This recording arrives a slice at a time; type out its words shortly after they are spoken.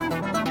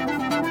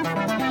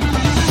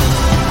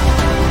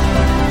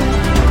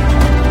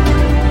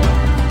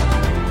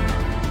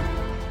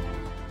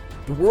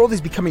world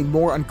is becoming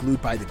more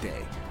unglued by the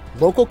day.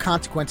 Local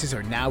consequences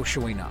are now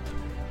showing up.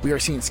 We are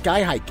seeing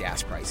sky-high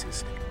gas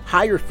prices,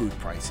 higher food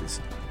prices,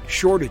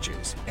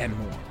 shortages, and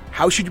more.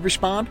 How should you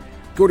respond?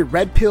 Go to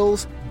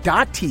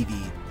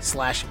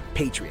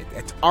redpills.tv/patriot.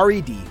 That's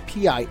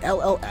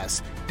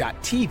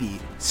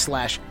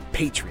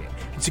redpills.tv/patriot.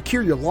 And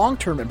secure your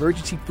long-term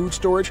emergency food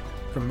storage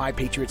from My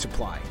Patriot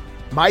Supply.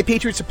 My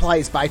Patriot Supply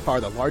is by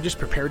far the largest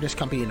preparedness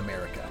company in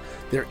America.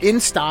 They're in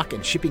stock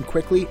and shipping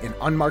quickly in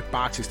unmarked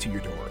boxes to your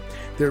door.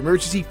 Their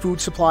emergency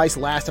food supplies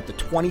last up to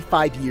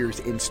 25 years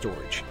in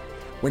storage.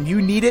 When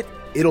you need it,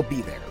 it'll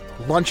be there.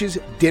 Lunches,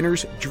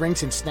 dinners,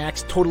 drinks, and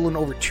snacks totaling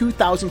over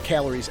 2,000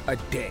 calories a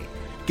day.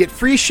 Get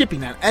free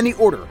shipping on any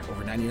order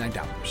over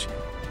 $99.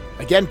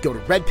 Again, go to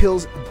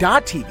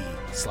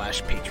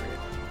redpills.tv/patriot.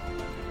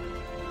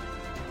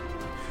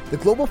 The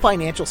global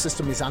financial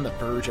system is on the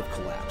verge of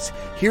collapse.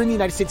 Here in the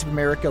United States of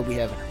America, we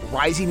have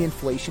rising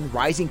inflation,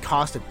 rising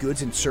cost of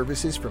goods and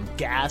services from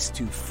gas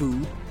to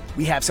food.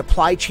 We have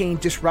supply chain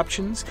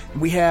disruptions,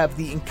 and we have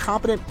the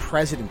incompetent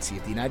presidency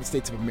of the United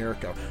States of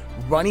America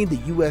running the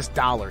U.S.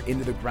 dollar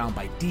into the ground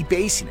by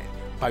debasing it,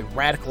 by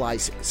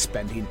radicalized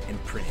spending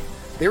and printing.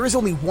 There is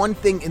only one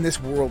thing in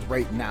this world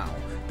right now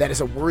that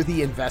is a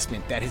worthy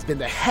investment that has been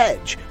the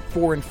hedge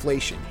for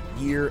inflation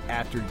year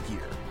after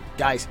year.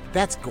 Guys,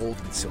 that's gold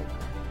and silver.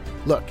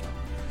 Look,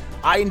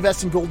 I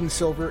invest in gold and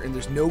silver, and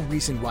there's no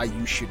reason why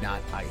you should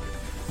not either.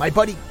 My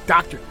buddy,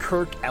 Dr.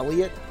 Kirk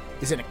Elliott,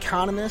 is an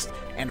economist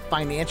and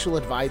financial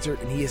advisor,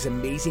 and he is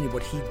amazing at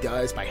what he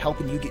does by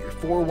helping you get your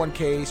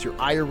 401ks, your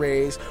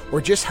IRAs,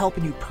 or just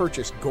helping you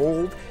purchase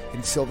gold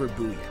and silver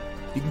bullion.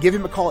 You can give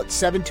him a call at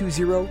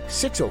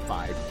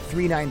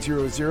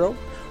 720-605-3900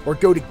 or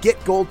go to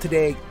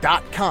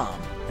getgoldtoday.com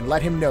and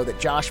let him know that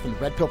Josh from the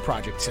Red Pill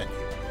Project sent you.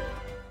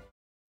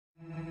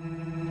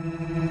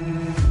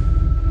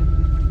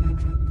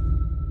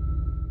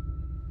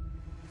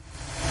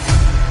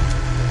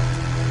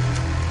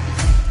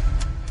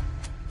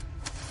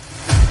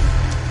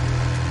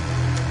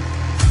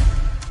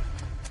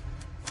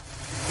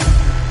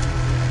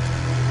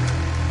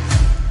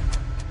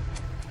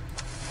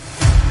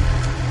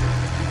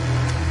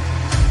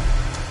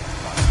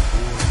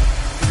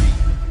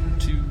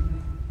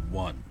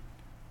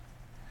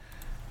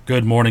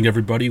 Good morning,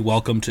 everybody.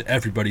 Welcome to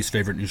everybody's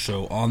favorite news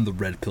show on the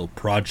Red Pill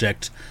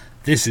Project.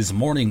 This is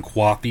Morning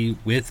Coffee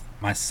with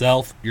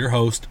myself, your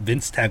host,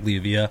 Vince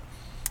Tagliavia.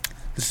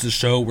 This is a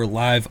show we're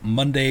live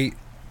Monday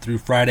through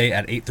Friday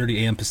at 8:30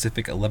 a.m.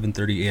 Pacific,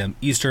 11:30 a.m.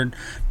 Eastern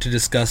to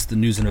discuss the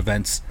news and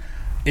events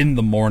in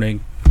the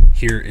morning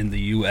here in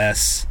the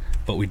U.S.,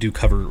 but we do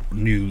cover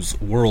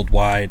news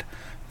worldwide,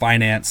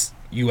 finance,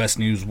 U.S.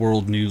 news,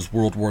 World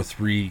War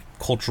III,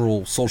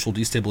 cultural, social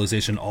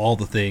destabilization, all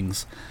the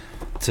things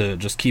to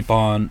just keep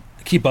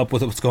up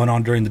with what's going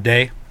on during the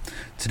day.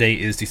 Today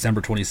is December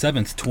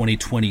 27th,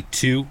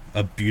 2022,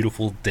 a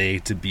beautiful day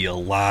to be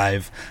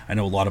alive. I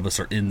know a lot of us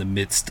are in the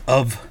midst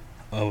of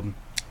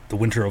the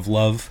winter of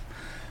love.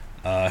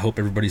 I hope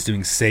everybody's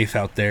doing safe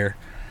out there.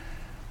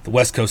 The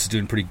West Coast is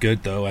doing pretty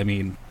good, though. I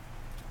mean,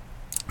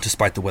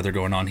 despite the weather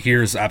going on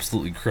here is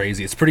absolutely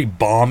crazy. It's pretty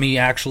balmy,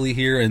 actually,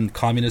 here in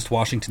communist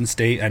Washington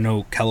State. I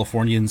know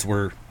Californians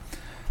were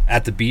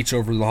at the beach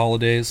over the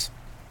holidays.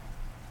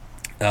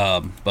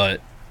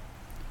 But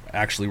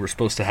actually we're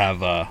supposed to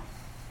have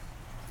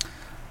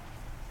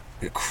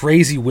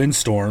crazy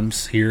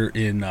windstorms here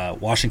in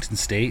Washington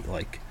State,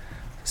 like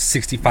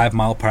 65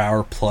 mile per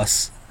hour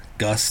plus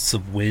gusts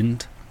of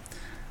wind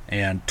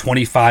and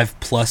 25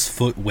 plus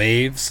foot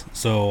waves.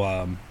 So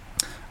I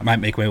might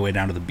make my way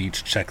down to the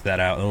beach, check that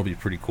out. It'll be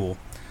pretty cool.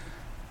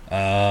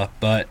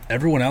 But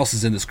everyone else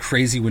is in this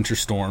crazy winter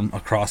storm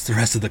across the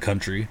rest of the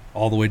country,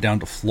 all the way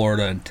down to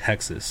Florida and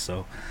Texas.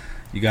 So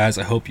you guys,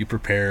 I hope you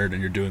prepared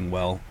and you're doing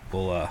well.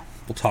 We'll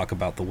talk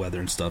about the weather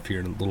and stuff here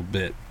in a little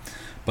bit.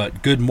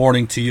 But good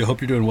morning to you. Hope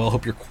you're doing well.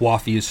 Hope your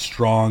coffee is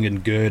strong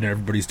and good and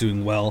everybody's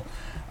doing well.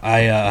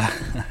 I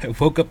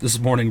woke up this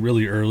morning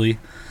really early.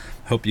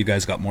 Hope you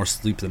guys got more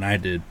sleep than I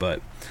did. But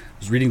I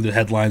was reading the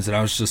headlines and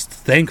I was just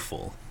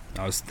thankful.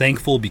 I was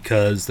thankful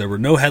because there were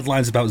no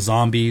headlines about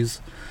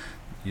zombies.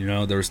 You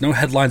know, there was no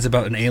headlines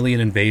about an alien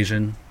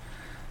invasion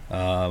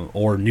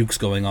or nukes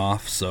going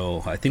off.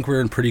 So I think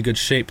we're in pretty good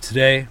shape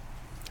today.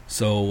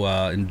 So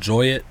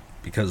enjoy it,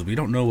 because we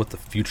don't know what the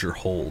future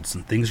holds,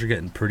 and things are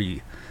getting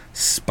pretty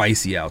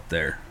spicy out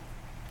there,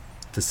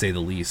 to say the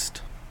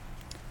least.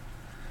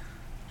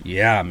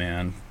 Yeah,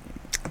 man.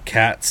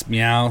 Cat's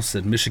Meow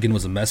said Michigan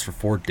was a mess for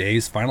 4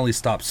 days. Finally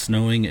stopped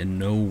snowing and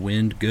no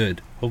wind.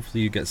 Good.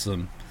 Hopefully you get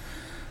some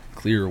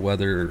clear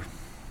weather.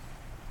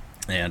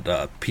 And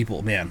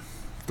people, man,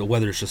 the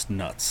weather is just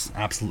nuts.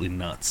 Absolutely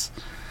nuts.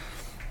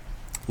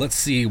 Let's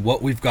see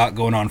what we've got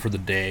going on for the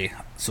day,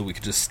 so we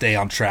can just stay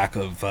on track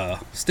of,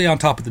 stay on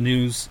top of the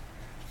news,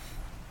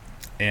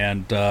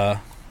 and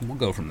we'll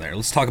go from there.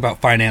 Let's talk about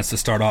finance to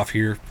start off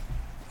here.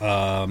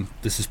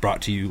 This is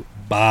brought to you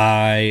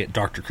by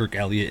Dr. Kirk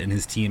Elliott and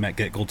his team at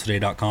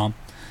GetGoldToday.com.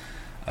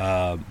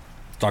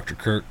 Dr.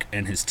 Kirk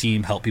and his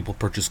team help people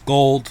purchase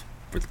gold,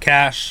 with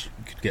cash.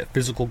 You could get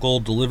physical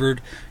gold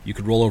delivered. You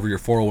could roll over your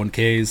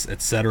 401ks,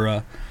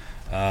 etc.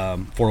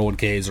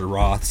 401ks or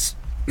Roths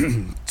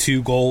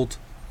to gold,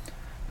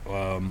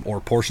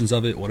 or portions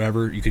of it,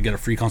 whatever. You could get a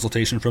free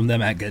consultation from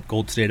them at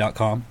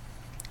getgoldtoday.com.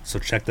 So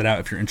check that out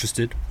if you're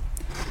interested.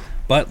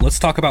 But let's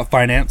talk about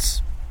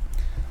finance.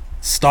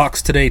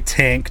 Stocks today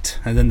tanked,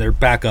 and then they're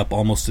back up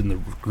almost in the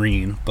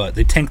green, but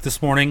they tanked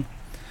this morning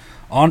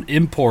on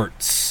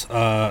imports,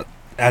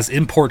 as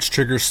imports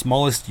trigger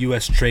smallest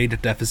U.S.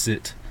 trade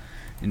deficit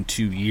in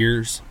 2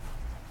 years.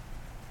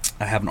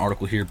 I have an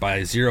article here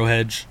by Zero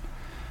Hedge.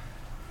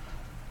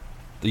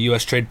 The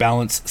U.S. trade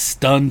balance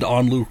stunned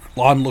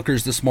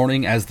onlookers this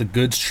morning as the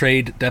goods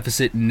trade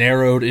deficit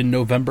narrowed in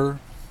November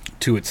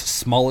to its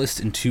smallest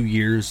in 2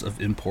 years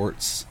of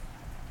imports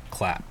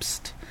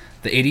collapsed.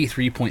 The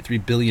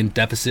 $83.3 billion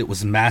deficit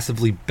was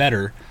massively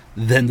better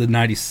than the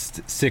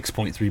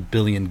 $96.3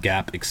 billion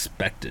gap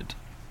expected.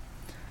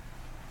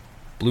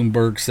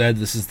 Bloomberg said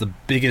this is the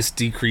biggest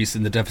decrease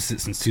in the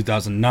deficit since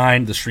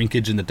 2009. The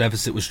shrinkage in the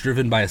deficit was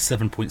driven by a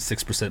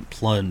 7.6%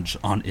 plunge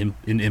in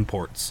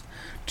imports,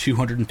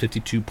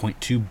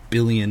 $252.2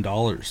 billion,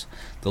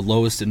 the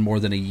lowest in more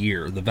than a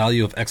year. The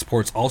value of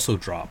exports also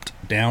dropped,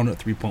 down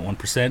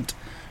 3.1%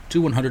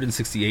 to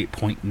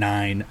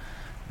 $168.9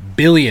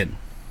 billion.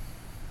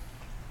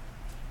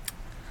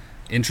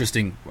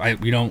 Interesting.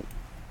 We're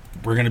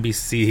going to be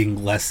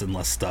seeing less and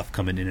less stuff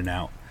coming in and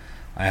out,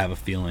 I have a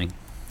feeling.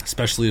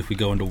 Especially if we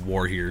go into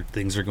war here,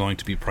 things are going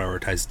to be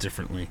prioritized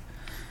differently.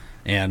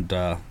 And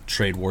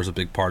trade war is a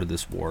big part of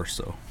this war,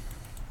 so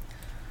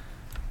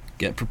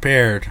get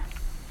prepared.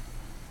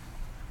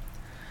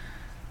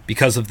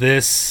 Because of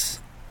this,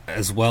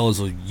 as well as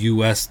the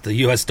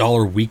U.S.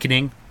 dollar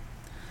weakening,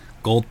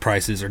 gold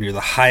prices are near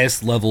the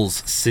highest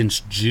levels since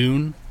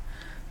June.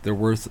 They're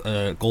worth,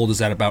 gold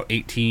is at about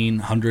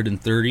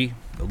 $1,830,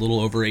 a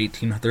little over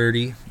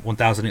 $1,830,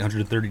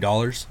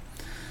 $1,830.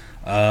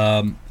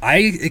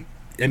 I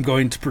am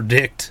going to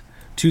predict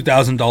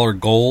 $2,000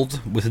 gold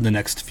within the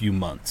next few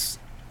months.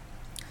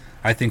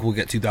 I think we'll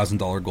get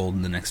 $2,000 gold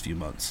in the next few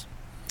months.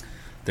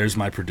 There's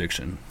my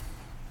prediction.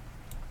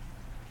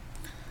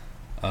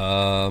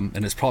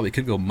 And it's probably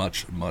could go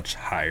much, much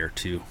higher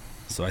too.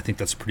 So I think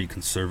that's pretty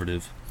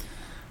conservative.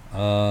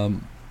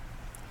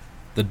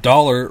 The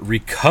dollar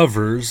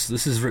recovers.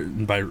 This is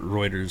written by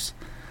Reuters.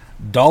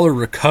 Dollar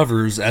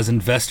recovers as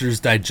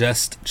investors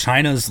digest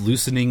China's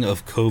loosening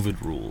of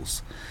COVID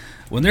rules.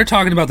 When they're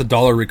talking about the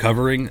dollar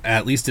recovering,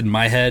 at least in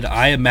my head,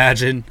 I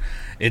imagine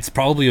it's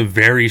probably a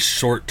very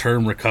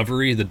short-term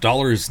recovery. The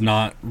dollar is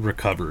not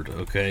recovered,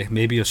 okay?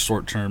 Maybe a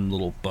short-term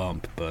little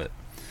bump, but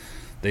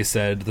they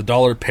said the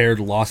dollar pared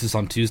losses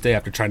on Tuesday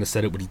after China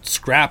said it would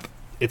scrap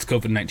its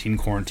COVID-19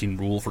 quarantine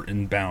rule for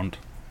inbound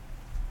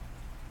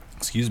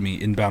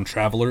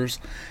travelers,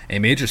 a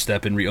major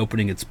step in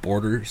reopening its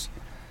borders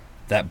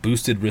that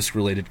boosted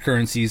risk-related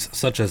currencies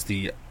such as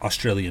the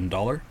Australian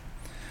dollar.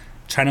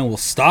 China will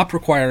stop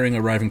requiring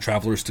arriving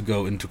travelers to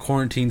go into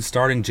quarantine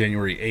starting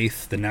January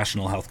 8th, the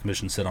National Health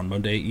Commission said on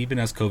Monday, even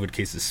as COVID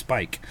cases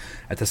spike.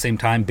 At the same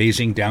time,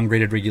 Beijing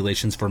downgraded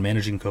regulations for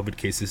managing COVID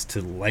cases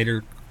to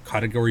lighter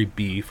Category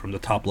B from the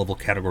top-level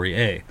Category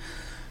A.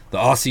 The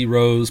Aussie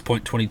rose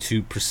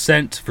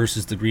 0.22%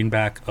 versus the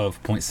greenback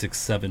of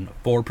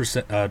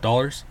 0.674%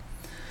 dollars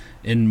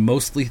in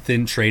mostly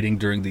thin trading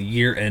during the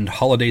year-end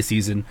holiday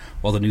season,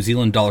 while the New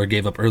Zealand dollar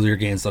gave up earlier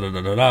gains.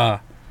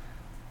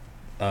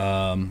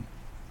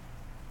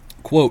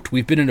 Quote,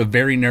 we've been in a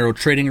very narrow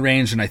trading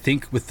range, and I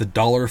think with the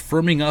dollar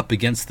firming up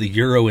against the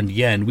euro and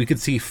yen, we could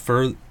see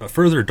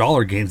further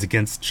dollar gains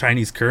against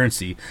Chinese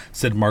currency,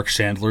 said Mark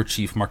Chandler,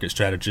 chief market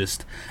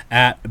strategist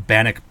at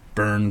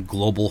Bannockburn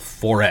Global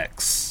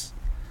Forex.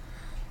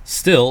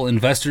 Still,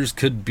 investors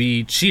could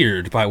be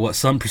cheered by what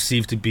some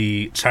perceive to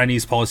be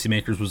Chinese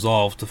policymakers'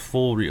 resolve to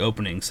full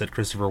reopening, said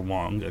Christopher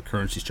Wong, a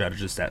currency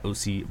strategist at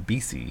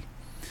OCBC.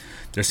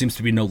 There seems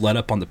to be no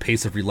let-up on the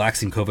pace of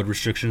relaxing COVID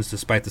restrictions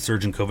despite the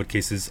surge in COVID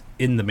cases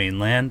in the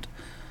mainland.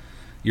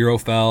 Euro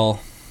fell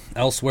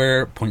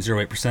elsewhere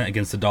 0.08%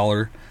 against the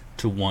dollar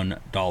to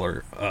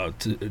 $1,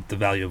 to the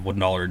value of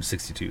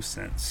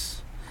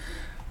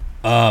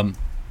 $1.62.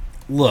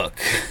 Look,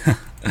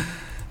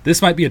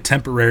 this might be a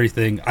temporary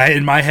thing.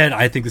 In my head,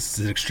 I think this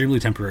is an extremely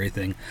temporary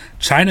thing.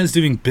 China's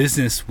doing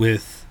business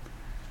with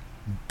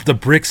the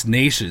BRICS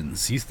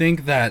nations. You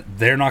think that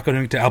they're not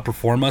going to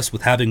outperform us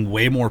with having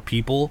way more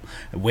people,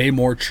 way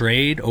more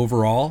trade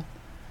overall?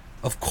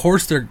 Of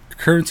course their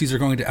currencies are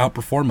going to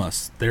outperform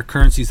us. They're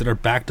currencies that are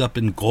backed up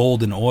in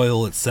gold and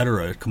oil,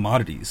 etc.,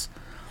 commodities.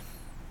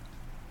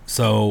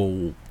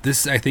 So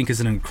this, I think,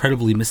 is an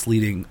incredibly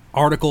misleading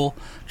article,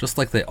 just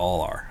like they all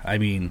are. I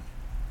mean,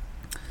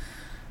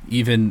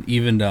 even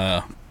even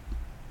an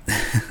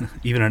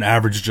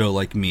average Joe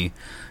like me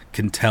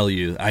can tell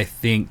you, I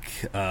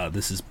think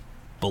this is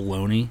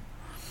baloney.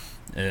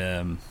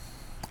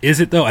 Is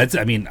it though?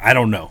 I mean, I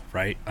don't know,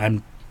 right? I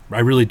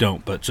really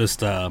don't. But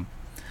just let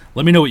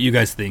me know what you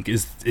guys think.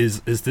 Is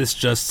this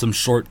just some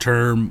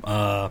short-term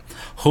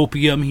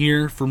hopium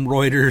here from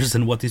Reuters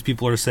and what these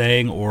people are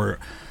saying, or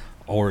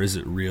or is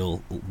it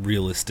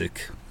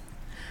realistic?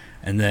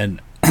 And then,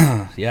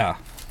 yeah.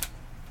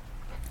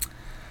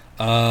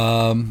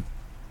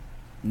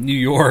 New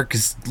York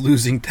is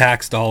losing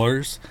tax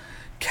dollars.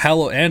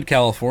 And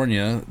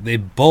California, they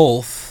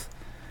both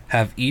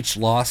have each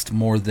lost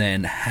more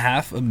than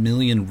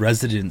 500,000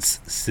 residents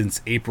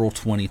since April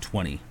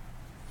 2020.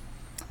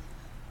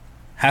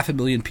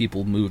 500,000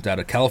 people moved out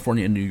of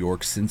California and New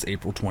York since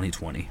April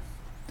 2020.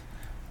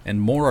 And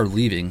more are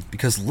leaving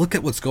because look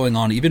at what's going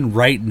on. Even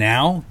right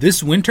now,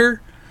 this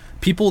winter,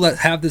 people that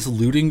have this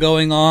looting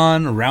going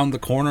on around the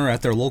corner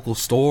at their local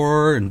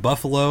store in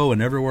Buffalo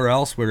and everywhere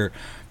else where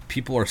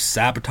people are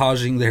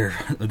sabotaging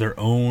their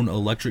own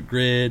electric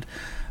grid,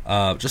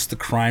 just the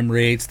crime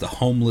rates, the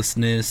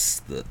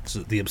homelessness,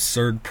 the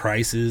absurd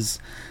prices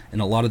in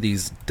a lot of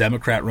these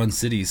Democrat-run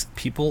cities,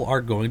 people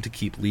are going to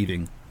keep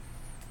leaving.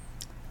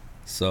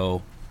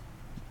 So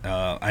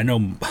I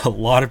know a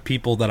lot of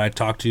people that I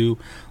talk to,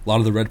 a lot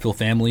of the Red Pill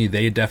family,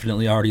 they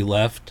definitely already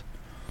left.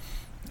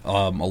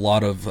 A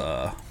lot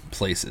of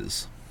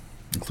places,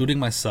 including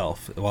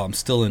myself. Well, I'm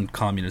still in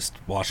communist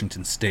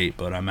Washington State,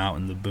 but I'm out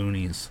in the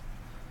boonies.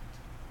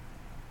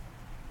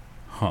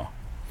 Huh.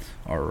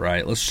 All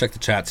right, let's check the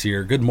chats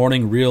here. Good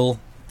morning, Real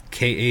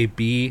KAB.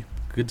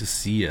 Good to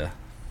see you.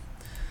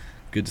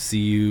 Good to see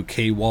you,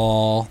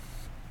 K-Wall.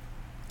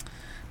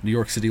 New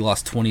York City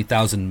lost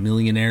 20,000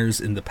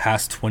 millionaires in the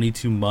past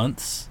 22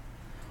 months.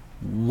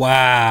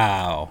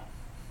 Wow.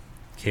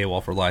 K-Wall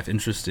for life.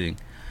 Interesting.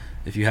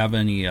 If you have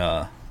any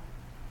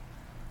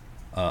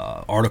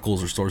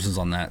articles or sources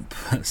on that,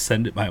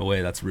 send it my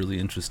way. That's really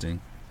interesting.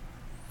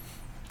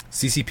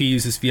 CCP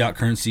uses fiat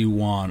currency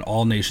yuan.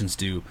 All nations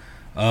do.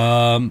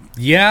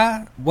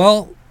 Yeah,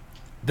 well,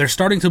 they're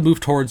starting to move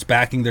towards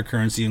backing their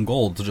currency in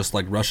gold, just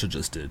like Russia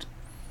just did.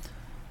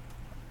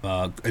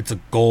 It's a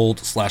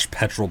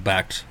gold/petrol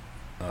backed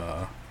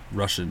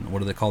Russian. What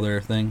do they call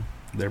their thing?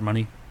 Their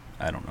money?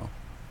 I don't know.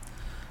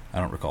 I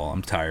don't recall.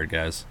 I'm tired,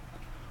 guys.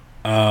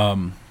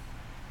 They're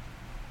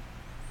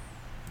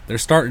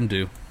starting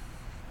to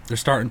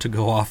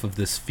go off of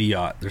this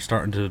fiat. They're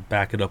starting to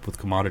back it up with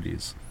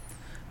commodities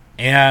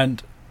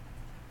and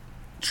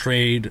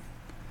trade.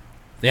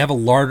 They have a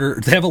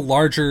larger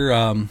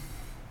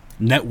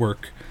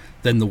network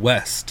than the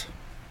West,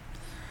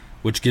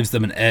 which gives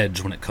them an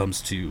edge when it comes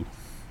to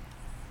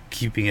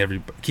keeping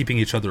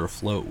each other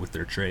afloat with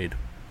their trade.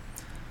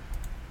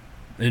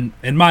 In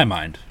my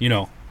mind,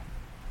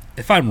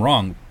 if I'm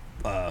wrong,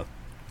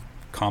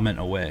 comment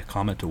away,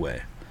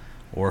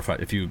 or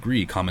if you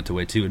agree, comment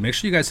away too. And make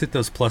sure you guys hit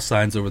those plus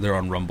signs over there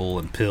on Rumble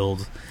and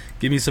Pilled.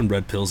 Give me some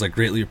red pills. I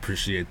greatly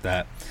appreciate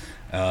that.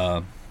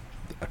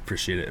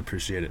 Appreciate it.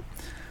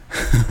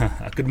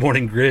 Good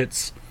morning,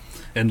 Grits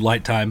and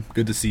Light Time.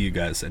 Good to see you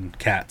guys and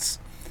cats.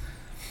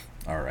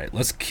 All right,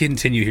 let's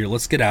continue here.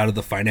 Let's get out of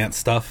the finance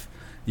stuff.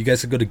 You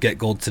guys can go to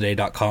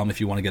getgoldtoday.com if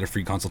you want to get a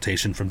free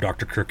consultation from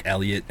Dr. Kirk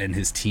Elliott and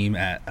his team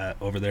at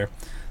over there.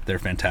 They're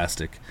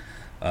fantastic.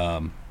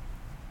 So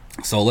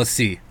let's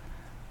see.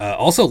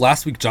 Also,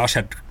 last week, Josh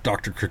had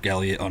Dr. Kirk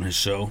Elliott on his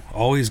show.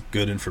 Always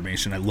good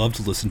information. I love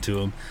to listen to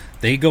him.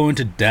 They go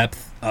into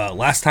depth.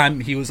 Last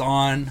time he was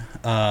on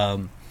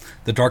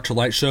the Dark to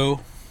Light show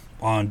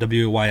on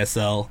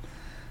WYSL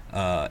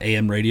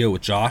AM radio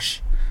with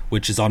Josh,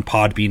 which is on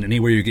Podbean.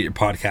 Anywhere you get your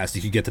podcast,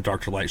 you can get the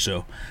Dark to Light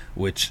show,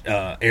 which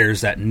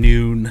airs at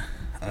noon,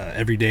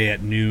 every day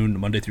at noon,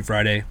 Monday through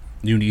Friday,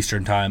 noon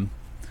Eastern time.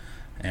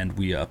 And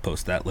we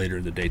post that later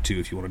in the day, too,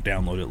 if you want to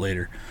download it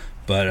later.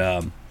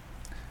 But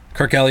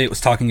Kirk Elliott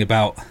was talking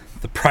about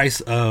the price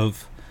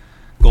of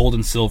gold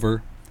and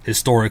silver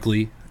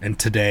historically and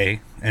today,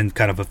 and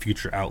kind of a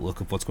future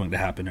outlook of what's going to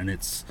happen. And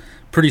it's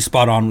pretty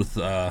spot on with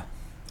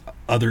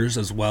others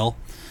as well,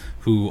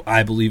 who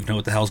I believe know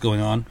what the hell's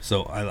going on.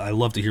 So I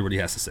love to hear what he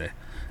has to say.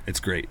 It's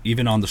great.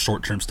 Even on the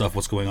short-term stuff,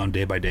 what's going on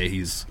day by day,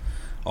 he's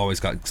always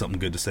got something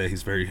good to say.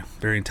 He's very,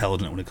 very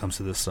intelligent when it comes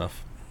to this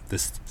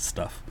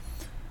stuff.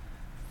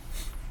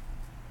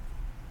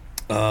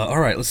 All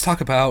right, let's talk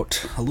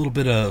about a little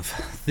bit of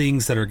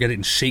things that are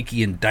getting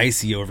shaky and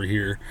dicey over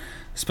here,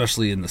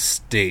 especially in the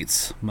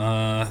States.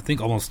 I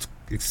think almost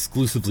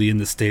exclusively in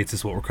the States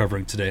is what we're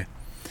covering today.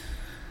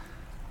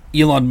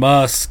 Elon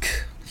Musk,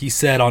 he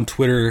said on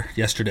Twitter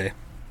yesterday,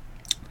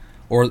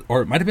 or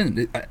it might have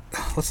been,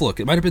 let's look,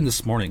 it might have been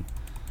this morning.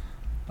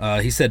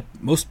 He said,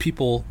 most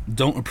people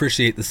don't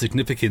appreciate the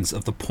significance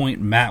of the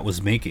point Matt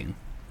was making.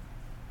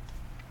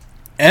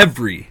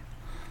 Every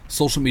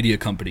social media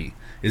company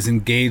is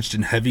engaged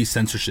in heavy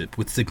censorship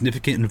with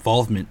significant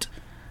involvement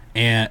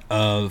and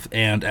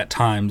at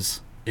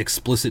times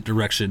explicit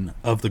direction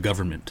of the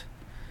government.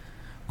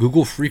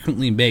 Google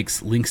frequently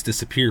makes links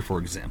disappear, for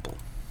example.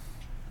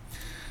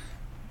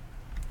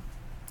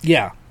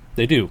 Yeah,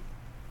 they do.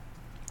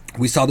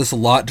 We saw this a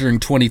lot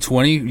during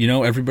 2020.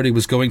 Everybody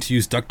was going to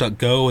use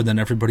DuckDuckGo, and then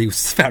everybody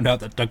found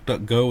out that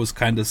DuckDuckGo was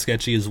kind of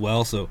sketchy as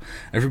well. So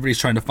everybody's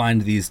trying to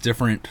find these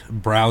different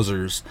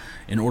browsers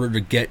in order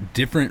to get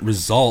different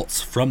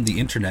results from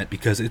the internet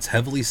because it's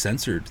heavily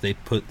censored. They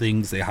put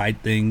things, they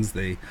hide things,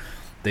 they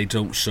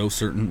don't show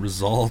certain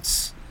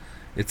results.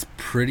 It's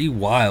pretty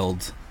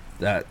wild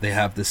that they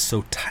have this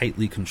so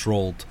tightly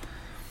controlled.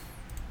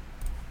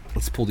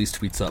 Let's pull these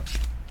tweets up.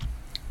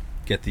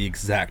 Get the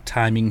exact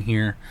timing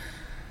here.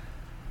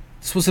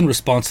 This was in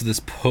response to this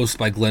post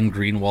by Glenn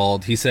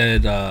Greenwald. He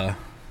said,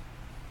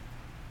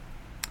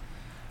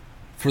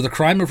 for the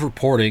crime of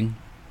reporting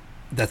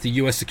that the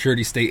U.S.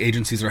 security state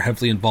agencies are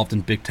heavily involved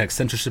in big tech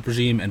censorship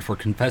regime, and for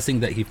confessing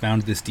that he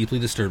found this deeply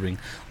disturbing,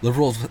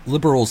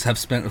 liberals have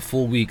spent a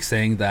full week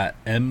saying that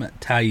M.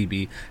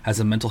 Taibbi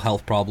has mental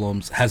health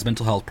problems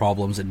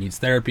and needs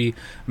therapy.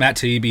 Matt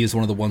Taibbi is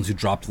one of the ones who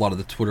dropped a lot of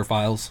the Twitter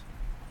files,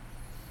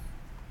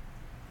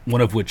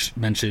 one of which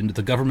mentioned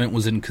the government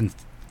was in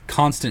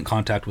constant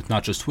contact with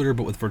not just Twitter,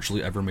 but with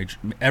virtually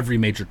every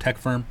major tech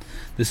firm.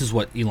 This is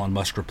what Elon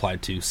Musk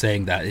replied to,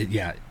 saying that,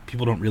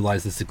 people don't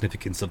realize the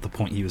significance of the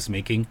point he was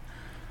making.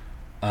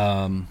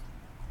 And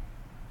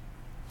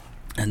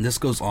this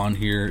goes on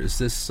here. Is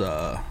this,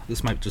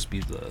 this might just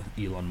be the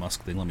Elon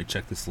Musk thing. Let me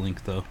check this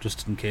link, though,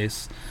 just in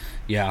case.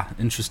 Yeah,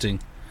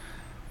 interesting.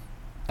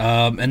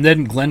 And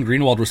then Glenn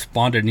Greenwald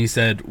responded, and he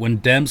said, when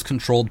Dems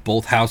controlled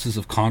both houses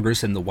of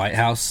Congress and the White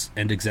House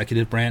and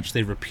executive branch,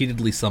 they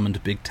repeatedly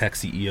summoned big tech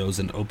CEOs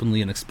and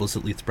openly and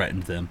explicitly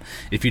threatened them.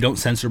 If you don't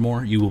censor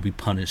more, you will be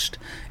punished.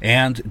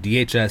 And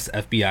DHS,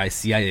 FBI,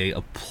 CIA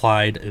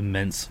applied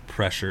immense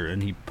pressure,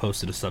 and he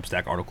posted a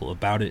Substack article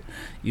about it.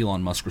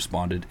 Elon Musk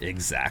responded,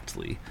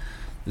 exactly.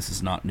 This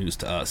is not news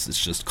to us.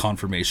 It's just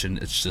confirmation.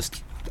 It's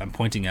just, I'm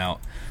pointing out,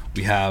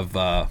 we have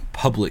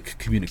public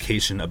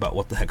communication about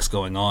what the heck's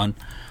going on,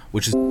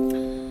 which is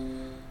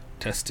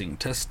testing.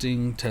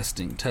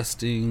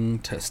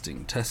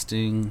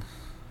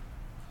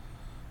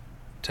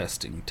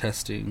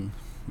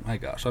 My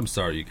gosh, I'm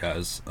sorry, you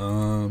guys.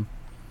 Am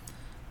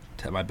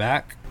I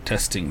back?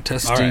 Testing. All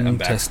right, I'm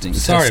back.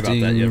 Sorry about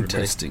that,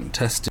 everybody.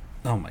 Testing.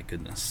 Oh my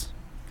goodness.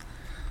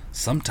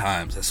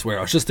 Sometimes, I swear,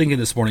 I was just thinking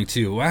this morning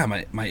too, wow,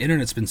 my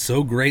internet's been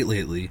so great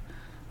lately.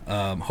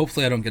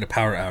 Hopefully I don't get a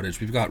power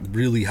outage. We've got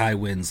really high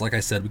winds. Like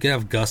I said, we could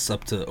have gusts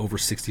up to over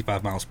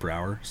 65 miles per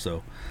hour.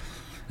 So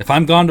if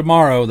I'm gone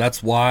tomorrow,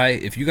 that's why.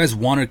 If you guys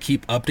want to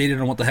keep updated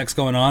on what the heck's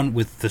going on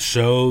with the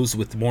shows,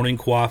 with the Morning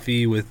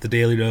Coffee, with the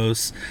Daily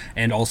Dose,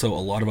 and also a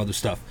lot of other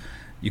stuff,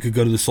 you could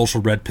go to the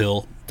Social Red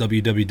Pill,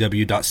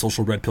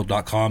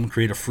 www.socialredpill.com,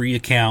 create a free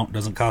account,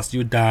 doesn't cost you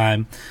a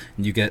dime,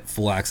 and you get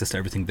full access to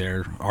everything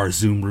there. Our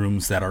Zoom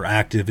rooms that are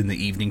active in the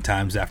evening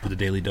times after the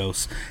Daily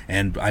Dose,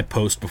 and I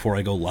post before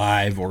I go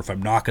live, or if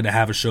I'm not going to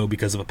have a show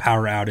because of a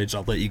power outage,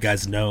 I'll let you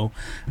guys know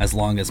as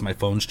long as my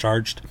phone's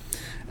charged.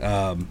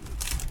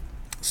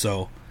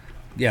 So,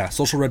 yeah,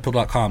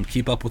 socialredpill.com.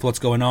 Keep up with what's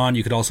going on.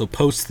 You could also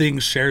post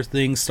things, share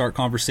things, start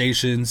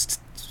conversations,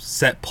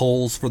 set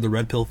polls for the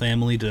Red Pill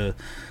family to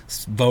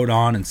vote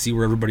on and see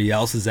where everybody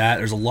else is at.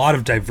 There's a lot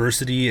of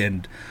diversity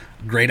and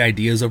great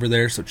ideas over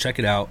there, so check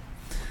it out.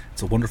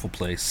 It's a wonderful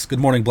place. Good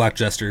morning, Black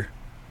Jester.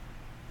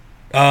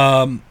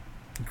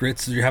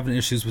 Grits, you're having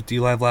issues with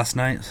DLive last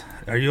night.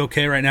 Are you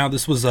okay right now?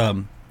 This was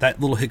that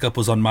little hiccup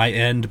was on my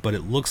end, but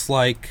it looks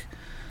like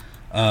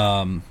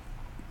I'm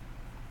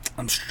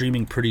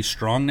streaming pretty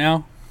strong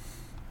now.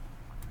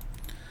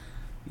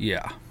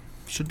 Yeah,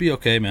 should be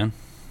okay, man.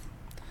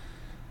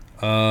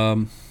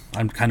 I'm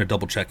kind of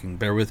double checking.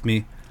 Bear with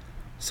me.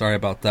 Sorry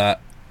about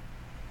that.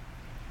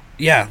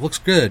 Yeah, looks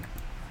good.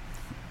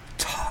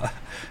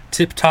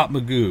 Tip top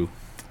Magoo.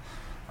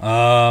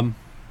 Elon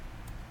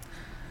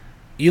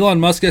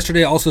Musk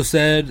yesterday also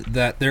said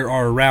that there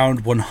are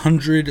around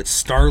 100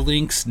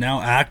 Starlinks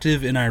now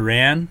active in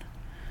Iran.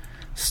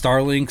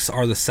 Starlinks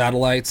are the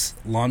satellites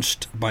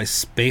launched by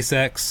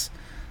SpaceX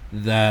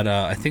that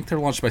I think they're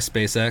launched by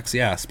SpaceX.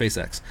 Yeah,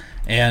 SpaceX.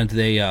 And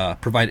they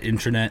provide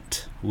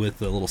internet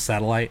with a little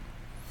satellite.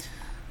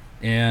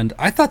 And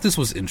I thought this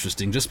was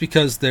interesting just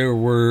because there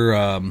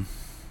were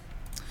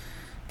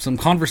some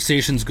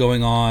conversations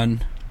going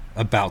on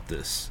about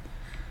this.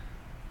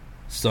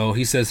 So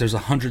he says there's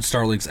 100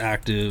 Starlinks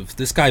active.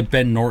 This guy,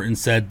 Ben Norton,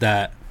 said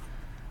that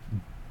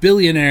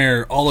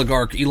billionaire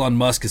oligarch Elon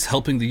Musk is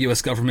helping the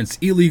U.S. government's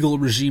illegal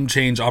regime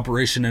change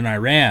operation in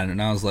Iran.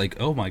 And I was like,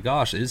 oh my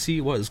gosh, is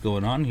he? What is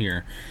going on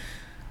here?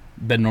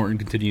 Ben Norton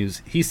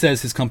continues, he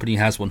says his company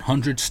has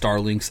 100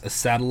 Starlinks, a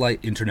satellite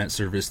internet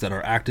service that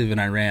are active in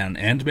Iran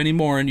and many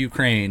more in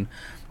Ukraine.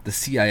 The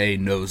CIA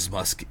knows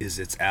Musk is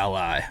its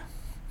ally.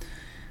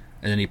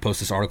 And then he posts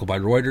this article by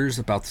Reuters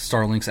about the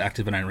Starlinks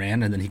active in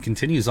Iran, and then he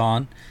continues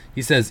on.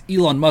 He says,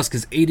 Elon Musk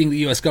is aiding the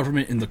U.S.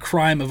 government in the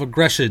crime of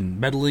aggression,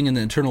 meddling in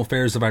the internal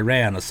affairs of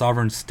Iran, a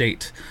sovereign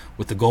state,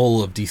 with the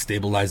goal of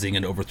destabilizing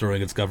and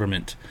overthrowing its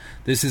government.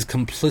 This is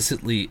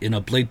complicitly in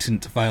a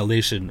blatant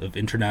violation of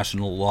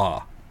international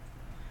law.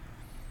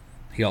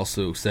 He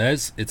also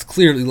says, it's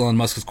clear Elon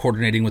Musk is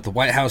coordinating with the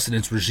White House in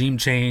its regime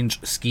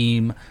change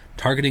scheme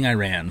targeting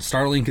Iran.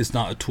 Starlink is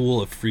not a tool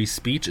of free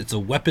speech. It's a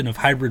weapon of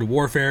hybrid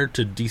warfare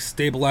to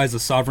destabilize a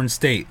sovereign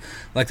state,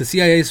 like the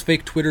CIA's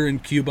fake Twitter in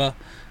Cuba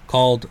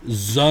called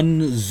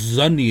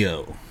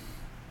Zunio.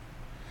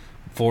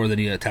 Then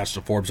he attached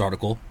a Forbes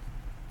article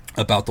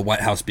about the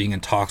White House being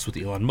in talks with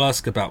Elon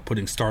Musk about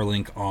putting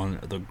Starlink on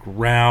the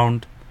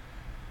ground.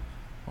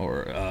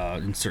 or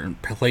in certain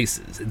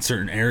places, in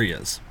certain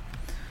areas.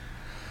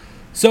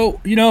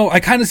 So, I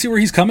kind of see where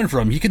he's coming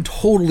from. He can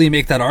totally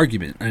make that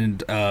argument,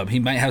 and he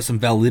might have some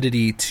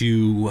validity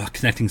to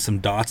connecting some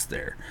dots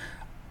there.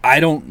 I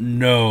don't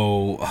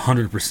know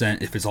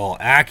 100% if it's all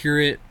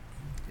accurate.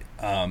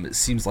 It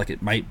seems like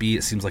it might be.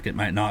 It seems like it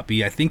might not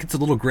be. I think it's a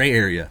little gray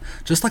area,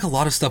 just like a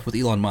lot of stuff with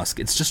Elon Musk.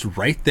 It's just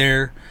right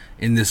there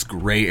in this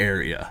gray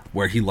area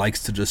where he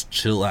likes to just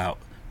chill out,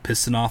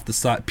 pissing off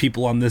the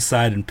people on this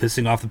side and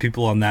pissing off the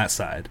people on that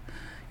side.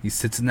 He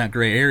sits in that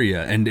gray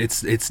area, and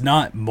it's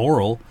not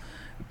moral,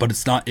 but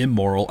it's not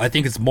immoral. I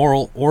think it's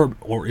moral,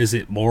 or is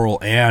it moral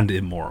and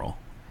immoral,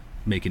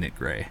 making it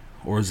gray?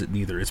 Or is it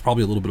neither? It's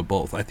probably a little bit of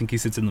both. I think he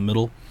sits in the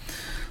middle.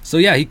 So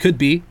yeah, he could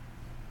be.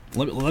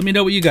 Let me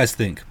know what you guys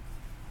think.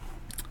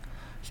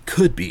 He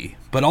could be.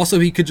 But also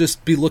he could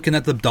just be looking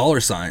at the dollar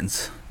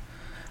signs.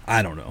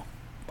 I don't know,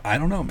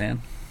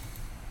 man.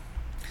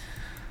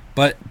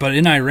 But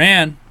in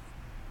Iran,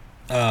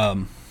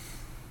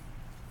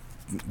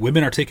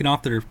 women are taking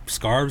off their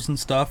scarves and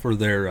stuff, or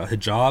their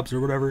hijabs or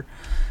whatever,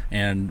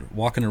 and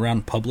walking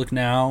around public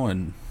now,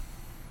 and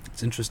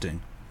it's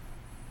interesting.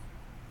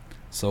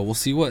 So we'll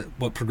see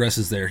what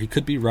progresses there. He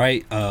could be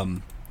right.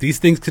 These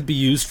things could be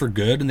used for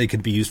good, and they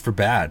could be used for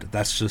bad.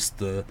 That's just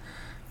the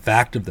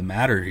fact of the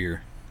matter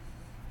here.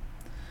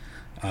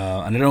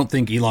 And I don't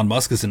think Elon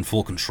Musk is in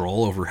full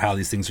control over how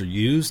these things are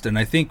used. And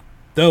I think,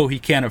 though, he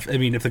can't.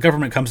 If the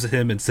government comes to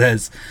him and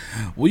says,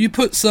 "Will you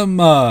put some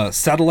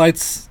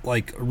satellites,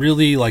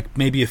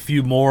 maybe a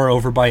few more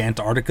over by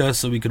Antarctica,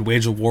 so we could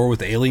wage a war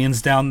with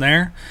aliens down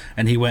there?"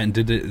 And he went and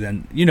did it.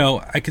 Then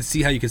I could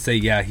see how you could say,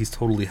 "Yeah, he's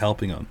totally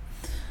helping them."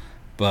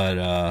 But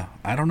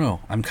I don't know.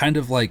 I'm kind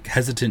of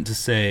hesitant to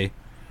say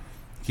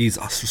he's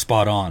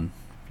spot on,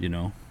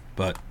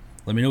 But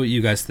let me know what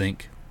you guys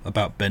think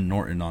about Ben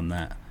Norton on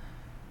that.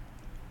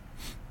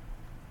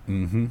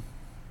 Good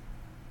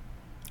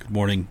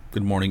morning,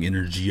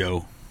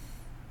 Energio.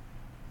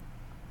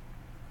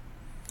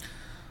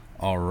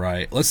 All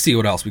right, let's see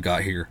what else we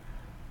got here.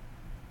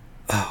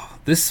 Oh,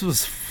 this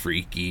was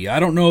freaky. I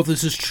don't know if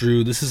this is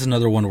true. This is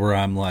another one where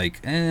I'm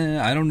like,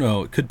 I don't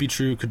know. It could be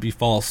true, could be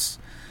false.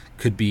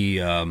 Could be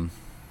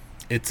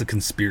it's a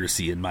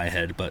conspiracy in my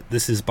head, but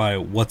this is by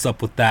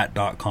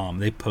whatsupwiththat.com.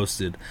 They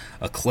posted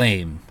a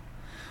claim: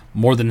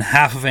 more than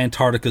half of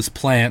Antarctica's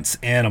plants,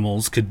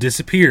 animals could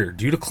disappear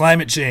due to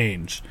climate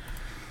change.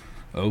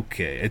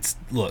 Okay,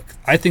 look,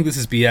 I think this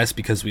is BS,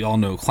 because we all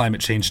know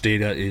climate change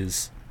data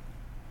is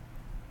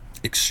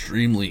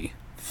extremely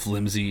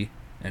flimsy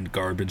and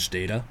garbage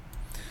data.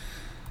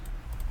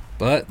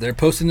 But they're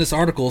posting this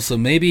article, so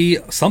maybe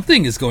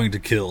something is going to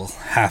kill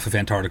half of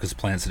Antarctica's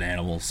plants and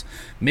animals.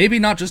 Maybe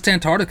not just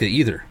Antarctica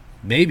either.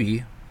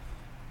 Maybe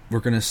we're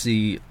going to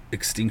see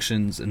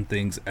extinctions and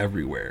things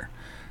everywhere.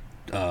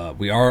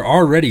 We are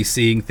already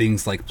seeing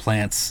things like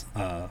plants,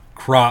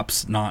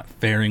 crops not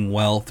faring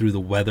well through the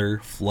weather,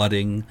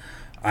 flooding,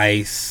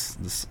 ice.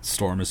 This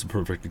storm is a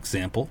perfect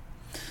example.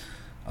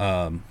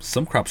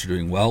 Some crops are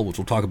doing well, which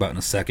we'll talk about in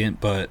a second,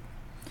 but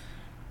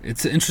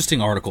it's an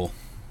interesting article.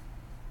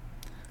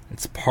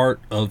 It's part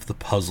of the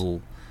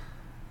puzzle.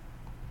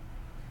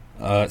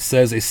 It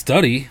says a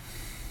study,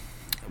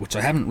 which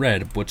I haven't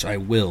read, which I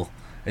will.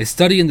 A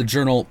study in the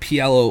journal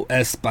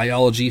PLOS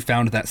Biology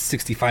found that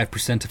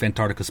 65% of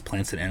Antarctica's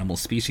plants and animal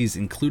species,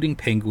 including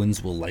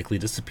penguins, will likely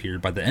disappear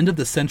by the end of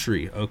the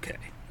century. Okay.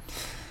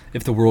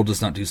 If the world does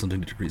not do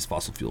something to decrease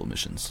fossil fuel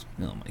emissions.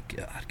 Oh my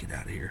god, get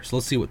out of here. So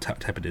let's see what type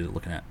of data they're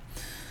looking at.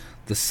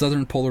 The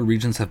southern polar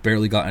regions have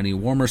barely got any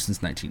warmer since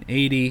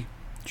 1980.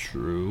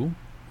 True.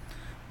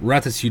 We're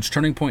at this huge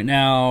turning point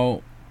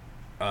now,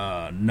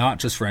 not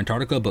just for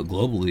Antarctica, but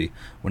globally.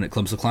 When it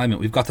comes to climate,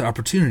 we've got the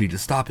opportunity to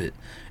stop it.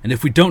 And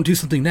if we don't do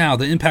something now,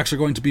 the impacts are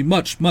going to be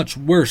much, much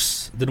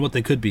worse than what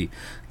they could be.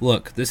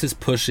 Look, this is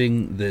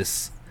pushing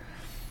this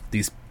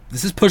is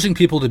pushing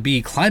people to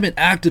be climate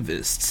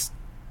activists.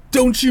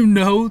 Don't you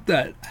know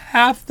that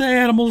half the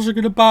animals are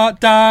going to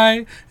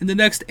die in the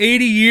next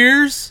 80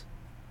 years?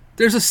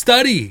 There's a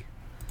study.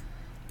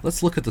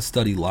 Let's look at the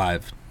study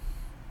live.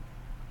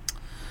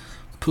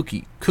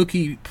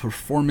 Cookie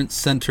Performance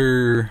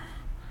Center.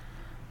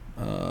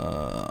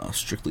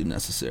 Strictly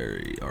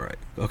necessary. All right.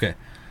 Okay.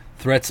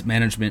 Threats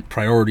management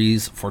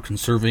priorities for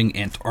conserving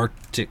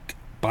Antarctic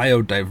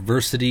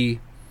biodiversity.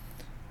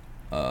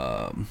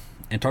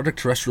 Antarctic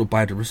terrestrial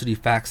biodiversity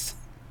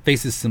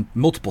faces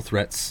multiple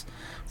threats,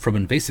 from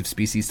invasive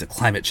species to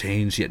climate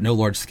change, yet no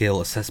large-scale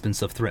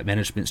assessments of threat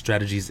management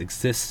strategies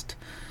exist.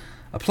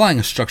 Applying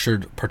a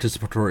structured,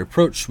 participatory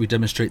approach, we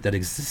demonstrate that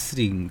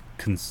existing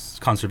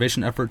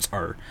conservation efforts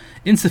are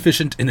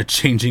insufficient in a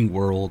changing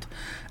world,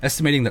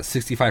 estimating that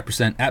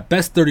 65%, at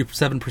best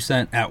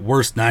 37%, at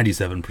worst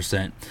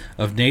 97%,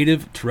 of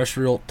native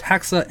terrestrial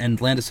taxa and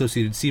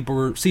land-associated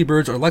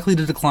seabirds are likely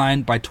to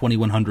decline by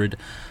 2100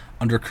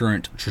 under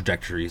current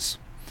trajectories.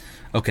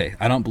 Okay,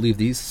 I don't believe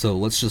these, so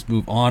let's just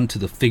move on to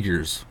the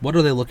figures. What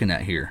are they looking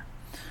at here?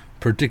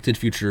 Predicted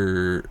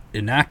future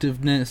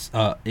intactness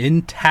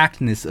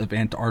of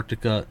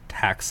Antarctica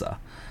taxa.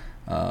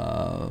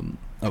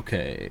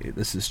 Okay,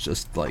 this is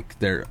just like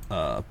their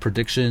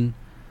prediction.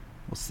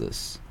 What's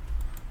this?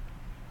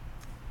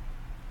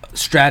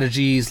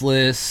 Strategies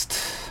list.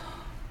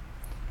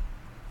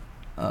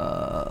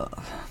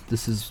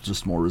 This is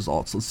just more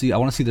results. Let's see. I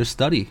want to see their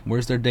study.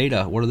 Where's their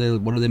data? What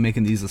are they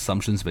making these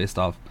assumptions based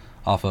off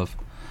of?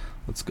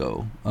 Let's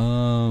go.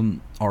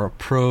 Our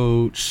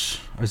approach.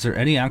 Is there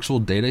any actual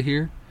data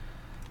here?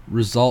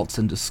 Results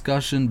and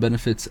discussion.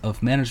 Benefits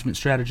of management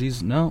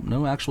strategies.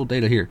 No actual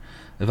data here.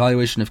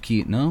 Evaluation of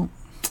key. No.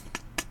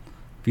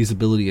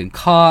 Feasibility and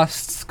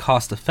costs.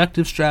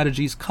 Cost-effective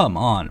strategies. Come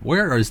on.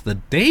 Where is the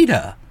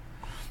data?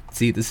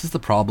 See, this is the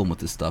problem with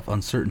this stuff.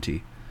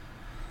 Uncertainty.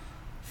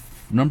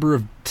 Number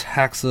of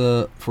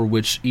taxa for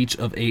which each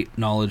of 8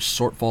 knowledge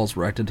shortfalls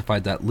were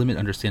identified that limit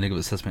understanding of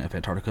assessment of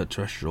Antarctica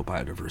terrestrial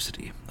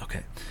biodiversity.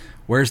 Okay.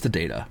 Where's the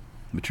data?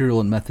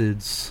 Material and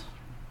methods.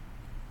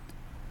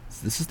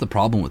 This is the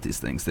problem with these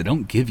things. They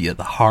don't give you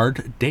the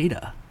hard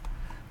data.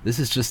 This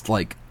is just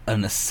like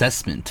an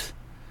assessment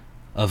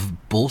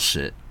of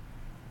bullshit.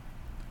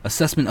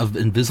 Assessment of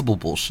invisible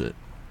bullshit.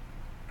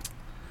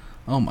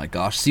 Oh my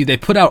gosh. See, they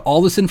put out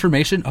all this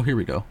information. Oh, here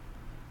we go.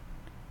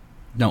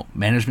 No,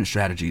 management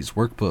strategies,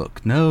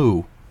 workbook.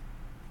 No.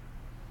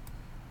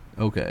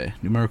 Okay,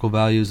 numerical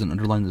values and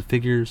underline the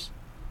figures.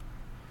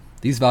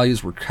 These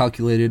values were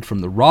calculated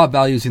from the raw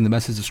values in the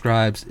message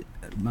describes.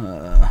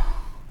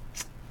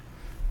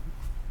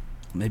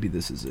 Maybe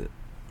this is it.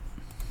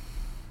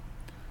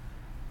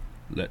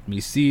 Let me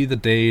see the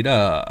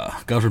data.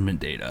 Government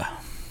data.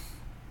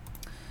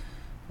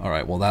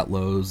 Alright, well that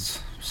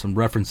loads some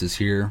references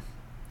here.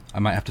 I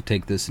might have to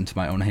take this into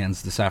my own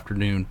hands this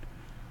afternoon.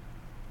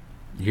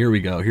 Here we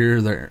go. Here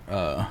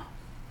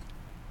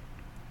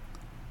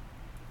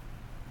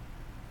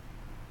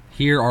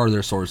are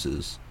their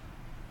sources.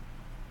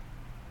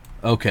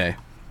 Okay.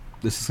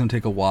 This is going to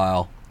take a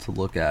while to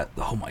look at.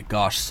 Oh my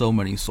gosh, so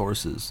many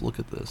sources. Look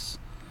at this.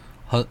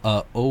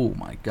 Oh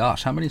my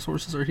gosh, how many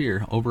sources are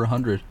here? Over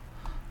 100.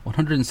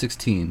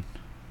 116.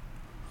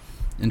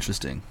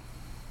 Interesting.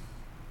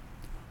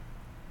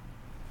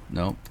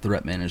 No,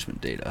 threat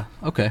management data.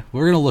 Okay,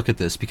 we're going to look at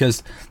this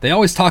because they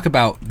always talk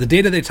about the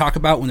data they talk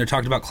about when they're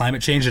talking about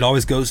climate change. It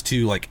always goes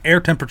to like air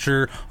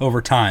temperature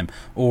over time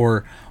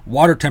or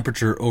water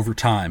temperature over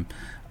time.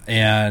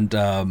 And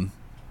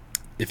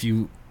if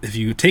you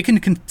take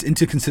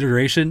into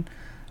consideration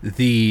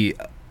the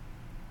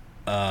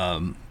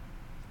I'm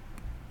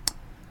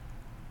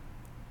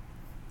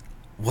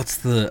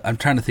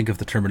trying to think of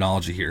the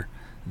terminology here.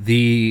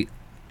 The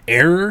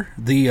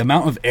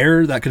amount of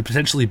error that could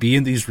potentially be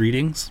in these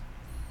readings,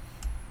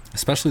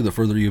 especially the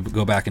further you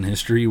go back in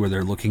history, where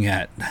they're looking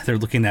at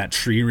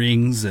tree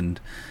rings and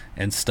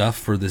stuff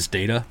for this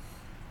data.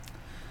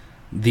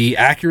 The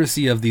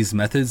accuracy of these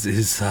methods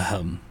is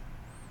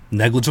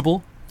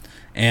negligible,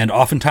 and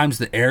oftentimes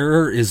the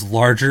error is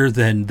larger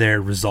than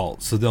their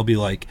result. So they'll be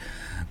like,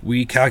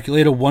 we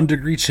calculate a 1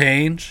 degree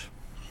change,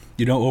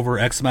 over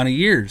X amount of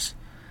years,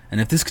 and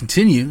if this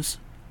continues,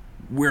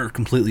 we're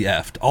completely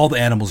effed. All the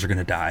animals are going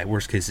to die.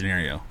 Worst case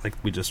scenario, like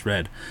we just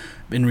read.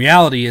 In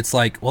reality, it's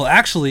like, well,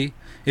 actually,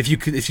 if you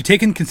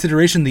take in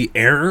consideration the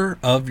error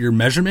of your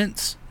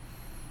measurements,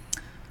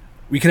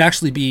 we could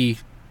actually be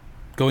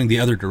going the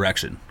other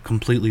direction.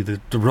 Completely, the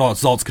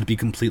results could be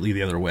completely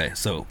the other way.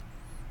 So,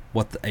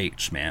 what the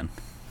H, man?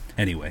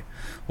 Anyway,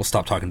 we'll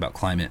stop talking about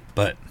climate.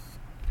 But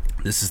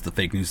this is the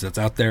fake news that's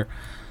out there.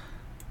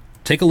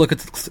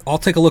 I'll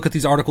take a look at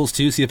these articles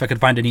too, see if I can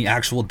find any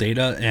actual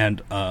data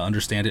and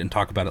understand it and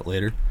talk about it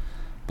later.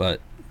 But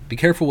be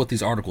careful with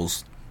these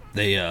articles.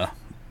 They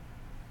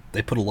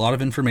put a lot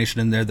of information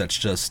in there that's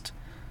just,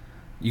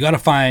 you got to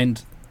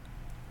find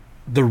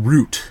the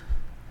root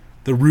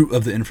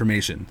of the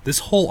information. This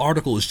whole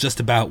article is just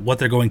about what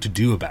they're going to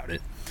do about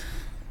it.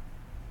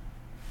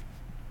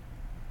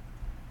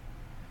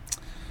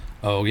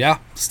 Oh yeah,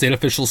 state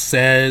official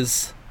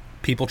says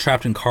people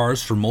trapped in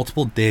cars for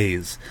multiple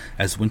days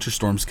as winter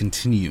storms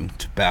continue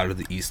to batter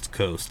the East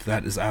Coast.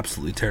 That is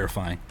absolutely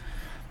terrifying.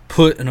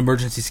 Put an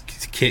emergency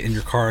kit in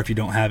your car if you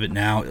don't have it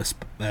now.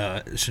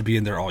 It should be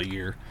in there all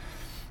year,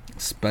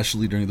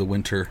 especially during the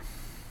winter.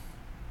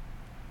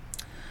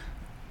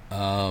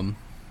 At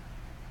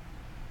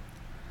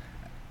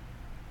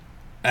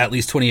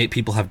least 28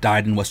 people have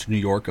died in western New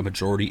York, a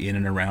majority in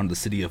and around the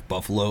city of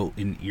Buffalo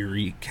in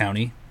Erie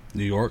County,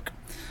 New York,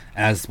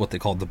 as what they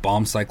called the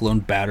bomb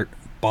cyclone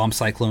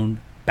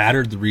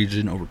battered the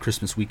region over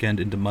Christmas weekend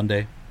into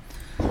Monday.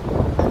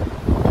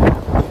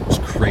 It's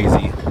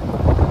crazy.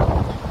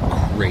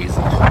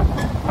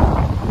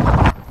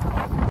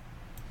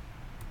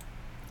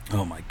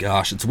 Oh my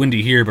gosh, it's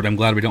windy here, but I'm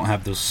glad we don't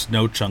have those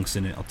snow chunks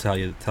in it. I'll tell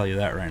you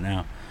that right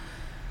now.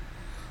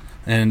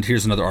 And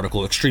here's another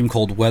article. Extreme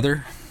cold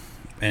weather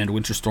and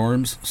winter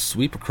storms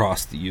sweep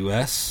across the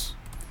U.S.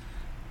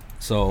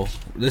 So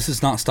this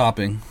is not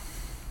stopping.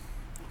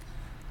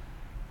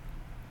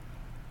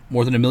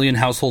 More than 1 million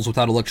households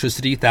without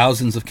electricity,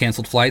 thousands of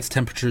canceled flights,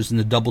 temperatures in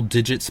the double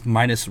digits,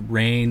 minus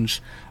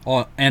range,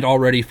 and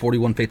already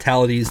 41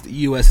 fatalities. The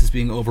U.S. is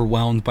being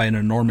overwhelmed by an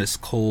enormous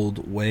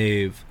cold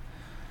wave.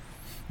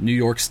 New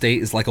York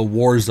State is like a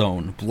war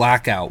zone.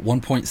 Blackout.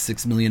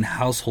 1.6 million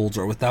households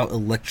are without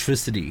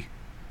electricity.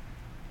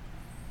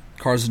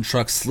 Cars and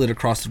trucks slid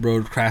across the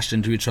road, crashed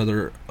into each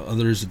other.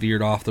 Others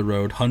veered off the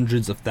road.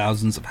 Hundreds of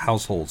thousands of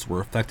households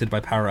were affected by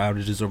power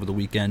outages over the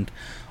weekend.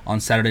 On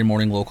Saturday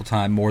morning local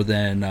time, more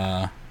than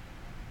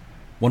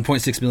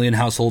 1.6 million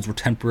households were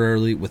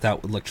temporarily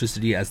without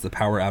electricity, as the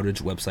power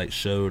outage website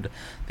showed.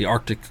 The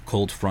Arctic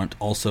cold front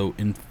also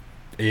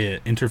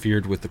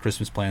interfered with the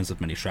Christmas plans of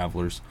many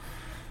travelers.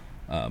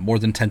 More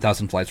than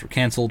 10,000 flights were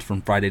canceled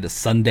from Friday to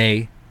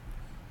Sunday.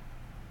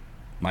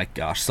 My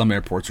gosh, some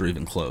airports are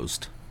even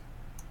closed.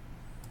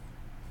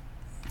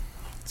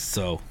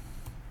 So,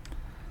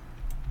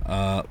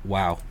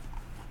 wow.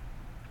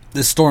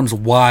 This storm's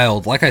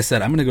wild. Like I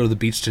said, I'm going to go to the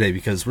beach today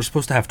because we're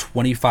supposed to have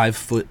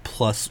 25-foot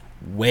plus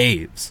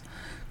waves.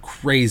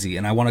 Crazy.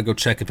 And I want to go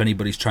check if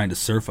anybody's trying to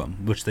surf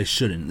them, which they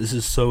shouldn't. This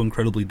is so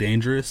incredibly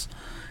dangerous,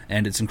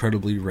 and it's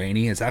incredibly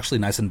rainy. It's actually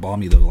nice and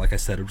balmy, though. Like I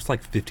said, it was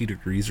like 50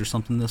 degrees or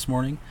something this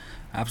morning.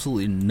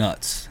 Absolutely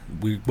nuts.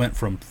 We went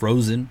from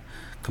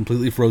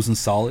completely frozen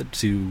solid,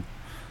 to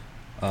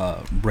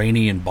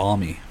rainy and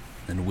balmy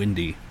and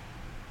windy.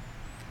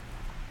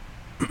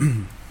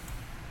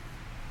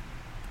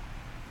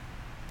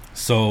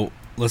 So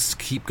let's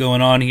keep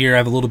going on here. I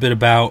have a little bit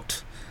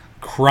about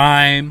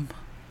crime.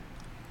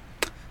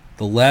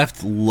 The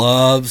left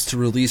loves to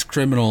release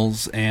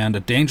criminals, and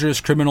a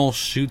dangerous criminal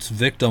shoots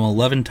victim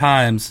 11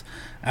 times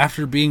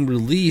after being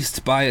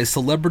released by a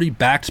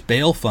celebrity-backed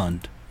bail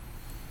fund.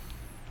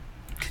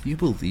 Can you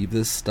believe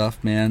this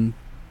stuff, man?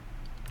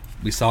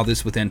 We saw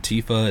this with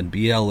Antifa and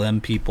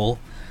BLM people.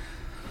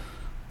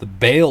 The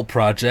Bail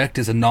Project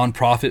is a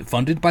nonprofit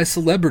funded by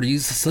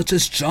celebrities such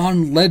as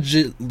John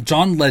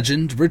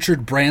Legend,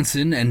 Richard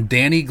Branson, and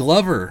Danny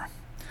Glover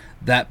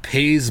that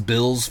pays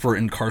bills for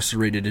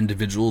incarcerated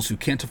individuals who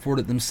can't afford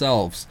it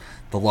themselves.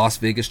 The Las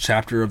Vegas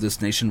chapter of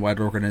this nationwide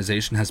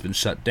organization has been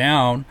shut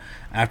down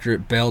after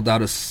it bailed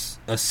out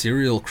a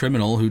serial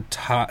criminal who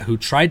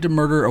tried to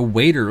murder a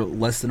waiter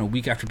less than a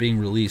week after being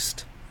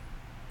released.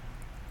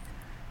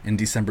 In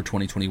December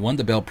 2021,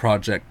 the Bail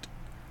Project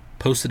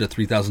posted a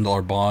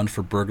 $3,000 bond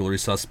for burglary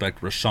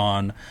suspect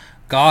Rashawn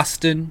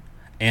Gostin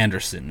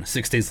Anderson.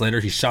 6 days later,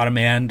 he shot a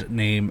man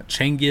named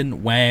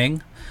Chengyin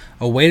Wang,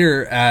 a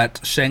waiter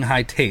at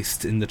Shanghai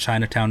Taste in the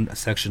Chinatown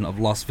section of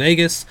Las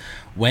Vegas.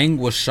 Wang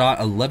was shot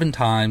 11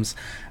 times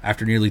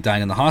after nearly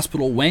dying in the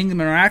hospital. Wang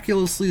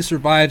miraculously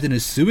survived and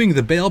is suing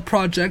the Bail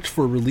Project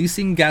for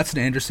releasing Gatson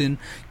Anderson,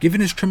 given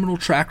his criminal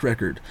track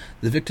record.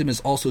 The victim is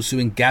also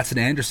suing Gatson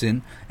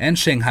Anderson and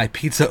Shanghai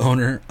pizza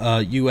owner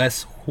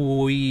U.S.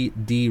 Hui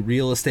D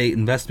Real Estate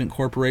Investment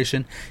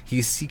Corporation.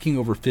 He's seeking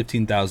over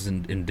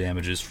 $15,000 in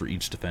damages for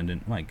each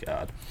defendant. My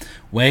God.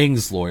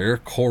 Wang's lawyer,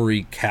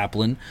 Corey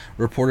Kaplan,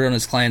 reported on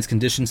his client's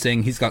condition,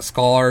 saying he's got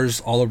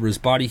scars all over his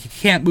body. He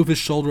can't move his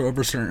shoulder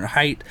over a certain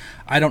height.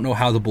 I don't know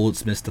how the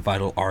bullets missed the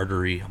vital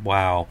artery.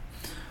 Wow.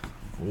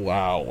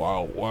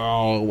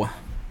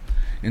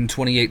 In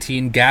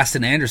 2018,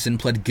 Gaston Anderson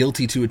pled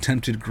guilty to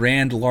attempted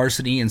grand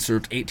larceny and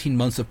served 18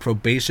 months of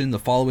probation. The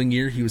following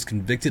year, he was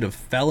convicted of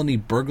felony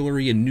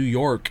burglary in New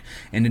York,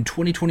 and in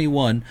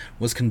 2021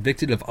 was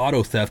convicted of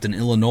auto theft in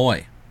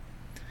Illinois.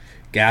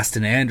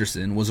 Gaston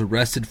Anderson was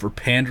arrested for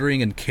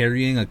pandering and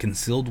carrying a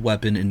concealed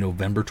weapon in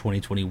November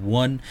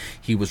 2021.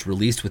 He was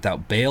released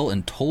without bail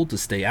and told to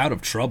stay out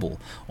of trouble,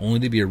 only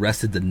to be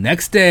arrested the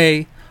next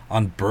day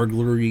on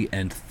burglary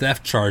and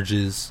theft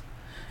charges.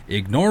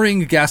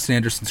 Ignoring Gaston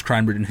Anderson's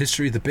crime-ridden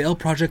history, the Bail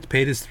Project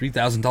paid his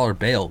 $3,000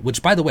 bail,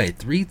 which, by the way,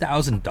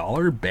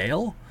 $3,000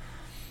 bail?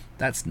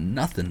 That's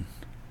nothing.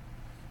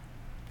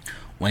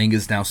 Wang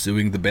is now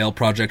suing the Bail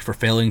Project for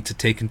failing to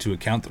take into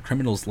account the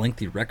criminal's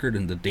lengthy record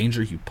and the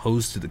danger he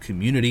posed to the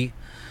community.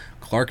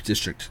 Clark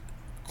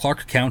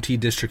County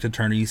District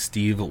Attorney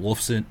Steve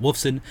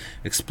Wolfson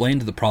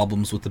explained the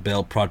problems with the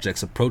Bail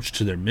Project's approach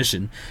to their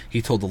mission.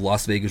 He told the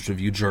Las Vegas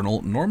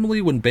Review-Journal,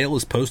 normally when bail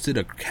is posted,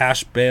 a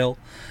cash bail,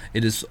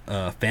 it is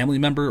a family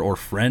member or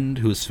friend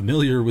who is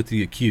familiar with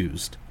the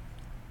accused.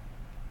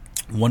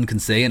 One can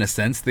say, in a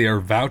sense, they are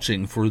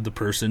vouching for the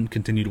person,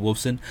 continued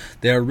Wolfson.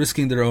 They are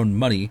risking their own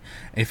money.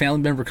 A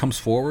family member comes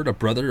forward, a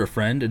brother, a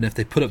friend, and if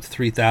they put up the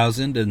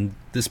 $3,000 and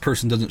this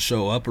person doesn't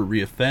show up or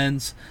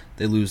reoffends,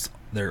 they lose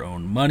their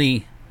own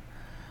money.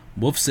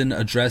 Wolfson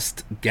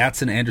addressed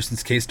Gatson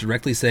Anderson's case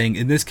directly, saying,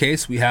 in this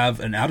case, we have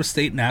an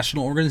out-of-state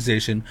national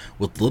organization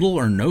with little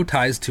or no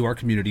ties to our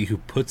community who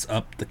puts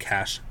up the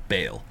cash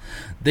bail.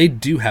 They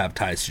do have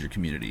ties to your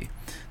community.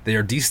 They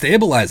are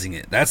destabilizing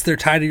it. That's their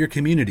tie to your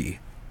community.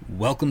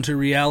 Welcome to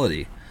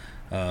reality.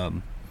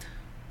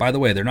 By the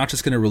way, they're not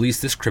just going to release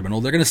this criminal,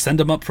 they're going to send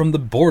him up from the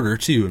border,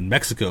 too, in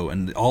Mexico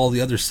and all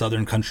the other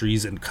southern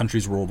countries and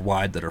countries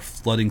worldwide that are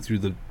flooding through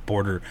the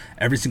border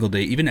every single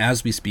day. Even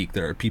as we speak,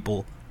 there are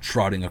people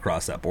trotting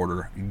across that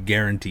border,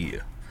 guarantee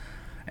you.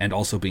 And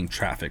also being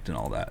trafficked and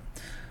all that.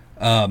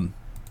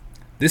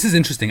 This is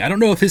interesting. I don't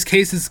know if his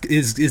case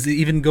is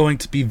even going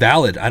to be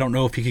valid. I don't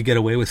know if he could get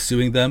away with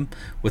suing them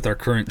with our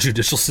current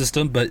judicial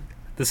system, but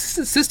the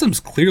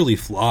system's clearly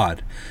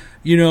flawed.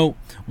 You know,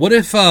 what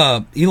if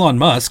Elon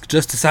Musk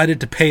just decided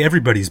to pay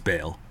everybody's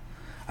bail?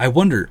 I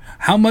wonder,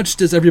 how much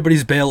does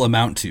everybody's bail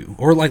amount to?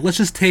 Or, like, let's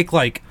just take,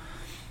 like,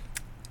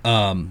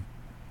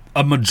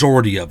 a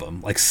majority of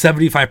them, like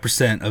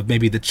 75% of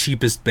maybe the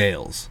cheapest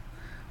bails.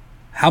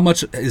 How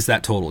much is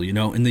that total, you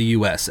know, in the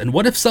U.S.? And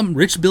what if some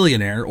rich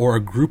billionaire or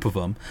a group of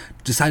them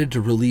decided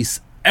to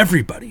release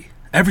everybody,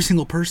 every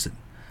single person?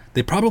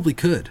 They probably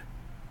could.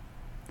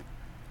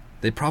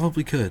 They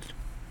probably could.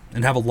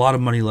 And have a lot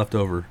of money left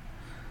over.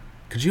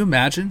 Could you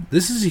imagine?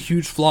 This is a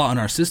huge flaw in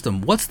our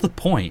system. What's the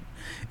point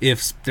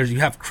if you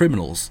have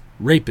criminals,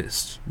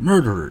 rapists,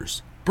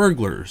 murderers,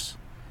 burglars,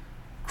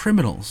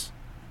 criminals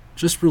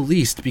just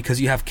released because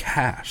you have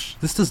cash?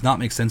 This does not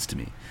make sense to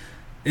me.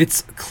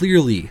 It's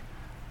clearly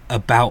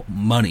about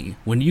money.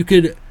 When you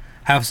could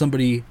have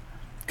somebody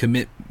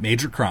commit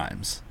major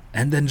crimes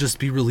and then just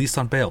be released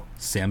on bail.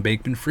 Sam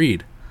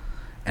Bankman-Fried.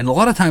 And a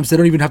lot of times they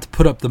don't even have to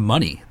put up the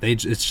money.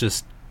 It's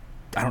just,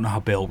 I don't know how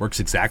bail works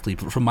exactly,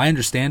 but from my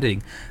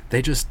understanding,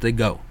 they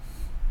go.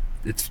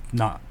 It's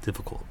not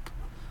difficult.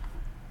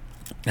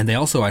 And they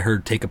also, I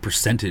heard, take a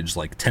percentage,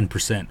 like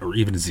 10% or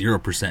even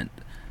 0%,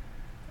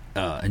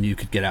 and you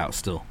could get out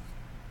still.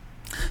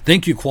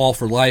 Thank you, Qual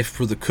for Life,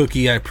 for the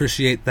cookie. I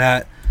appreciate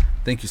that.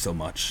 Thank you so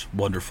much.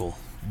 Wonderful.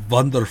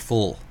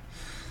 Wonderful.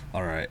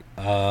 All right.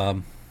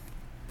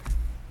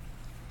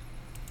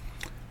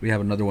 We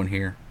have another one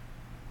here.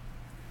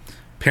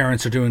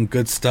 Parents are doing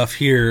good stuff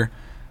here.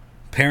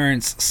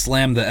 Parents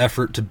slam the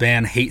effort to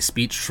ban hate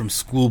speech from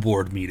school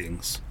board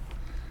meetings.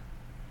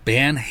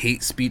 Ban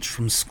hate speech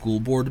from school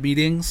board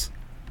meetings?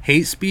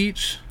 Hate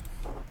speech?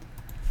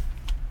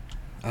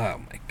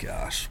 Oh my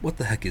gosh. What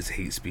the heck is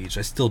hate speech?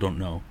 I still don't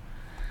know.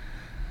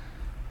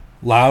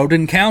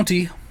 Loudoun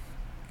County.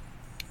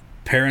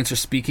 Parents are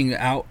speaking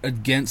out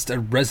against a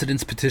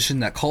residents'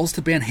 petition that calls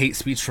to ban hate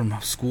speech from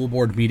school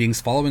board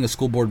meetings following a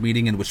school board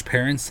meeting in which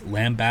parents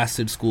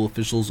lambasted school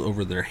officials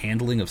over their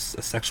handling of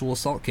a sexual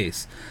assault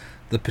case.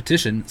 The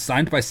petition,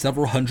 signed by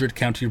several hundred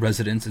county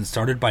residents and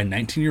started by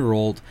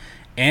 19-year-old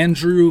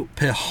Andrew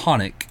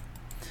Pehonic,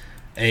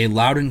 a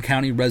Loudoun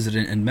County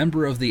resident and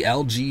member of the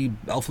LG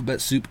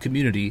Alphabet Soup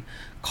community,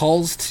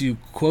 calls to,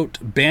 quote,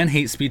 ban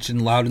hate speech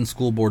in Loudoun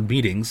school board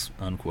meetings,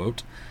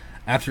 unquote,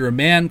 after a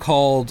man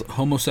called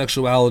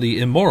homosexuality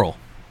immoral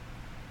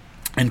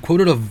and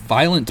quoted a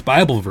violent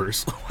Bible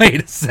verse.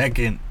 Wait a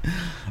second.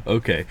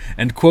 Okay.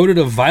 And quoted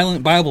a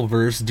violent Bible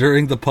verse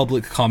during the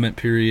public comment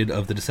period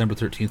of the December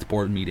 13th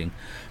board meeting.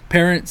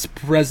 Parents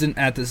present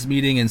at this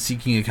meeting and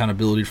seeking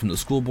accountability from the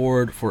school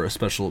board for a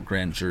special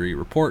grand jury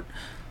report,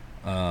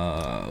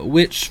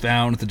 which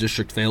found the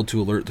district failed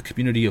to alert the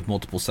community of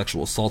multiple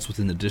sexual assaults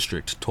within the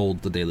district,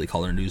 told the Daily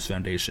Caller News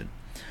Foundation.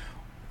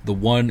 The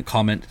one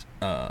comment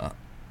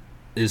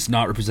is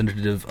not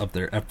representative of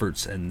their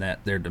efforts and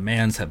that their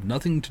demands have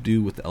nothing to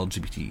do with the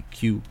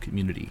LGBTQ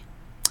community.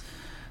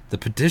 The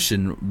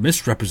petition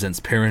misrepresents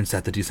parents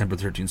at the December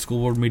 13th school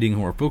board meeting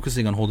who are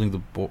focusing on holding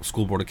the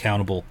school board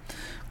accountable.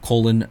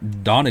 Colin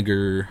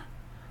Doniger,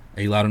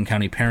 a Loudoun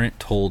County parent,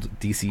 told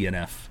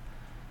DCNF.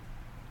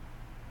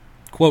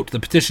 Quote, the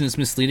petition is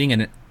misleading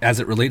and as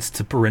it relates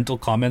to parental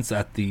comments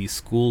at the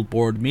school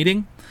board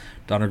meeting,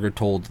 Doniger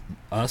told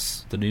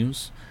us, the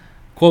news.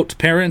 Quote,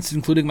 parents,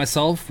 including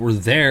myself, were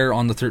there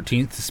on the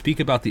 13th to speak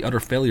about the utter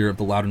failure of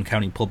the Loudoun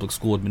County Public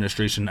School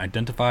Administration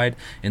identified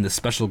in the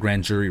special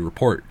grand jury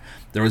report.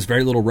 There was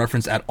very little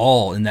reference at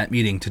all in that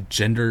meeting to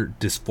gender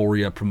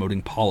dysphoria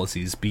promoting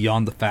policies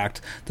beyond the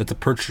fact that the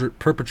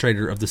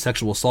perpetrator of the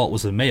sexual assault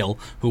was a male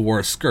who wore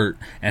a skirt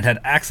and had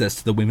access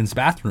to the women's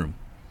bathroom.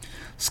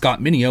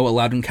 Scott Minio, a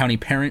Loudoun County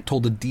parent,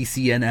 told the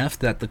DCNF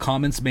that the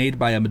comments made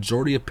by a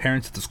majority of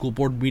parents at the school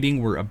board meeting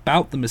were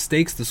about the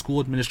mistakes the school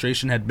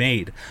administration had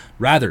made,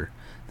 rather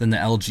than the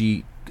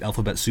LG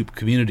Alphabet Soup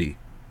community.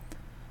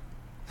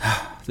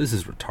 This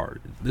is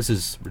retarded. This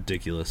is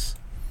ridiculous.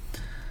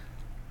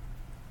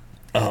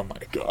 Oh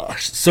my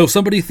gosh. So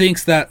somebody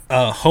thinks that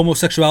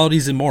homosexuality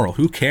is immoral.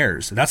 Who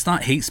cares? That's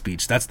not hate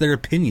speech. That's their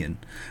opinion.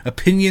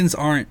 Opinions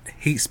aren't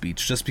hate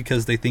speech just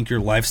because they think your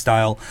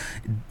lifestyle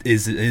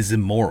is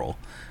immoral.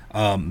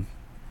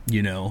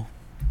 You know,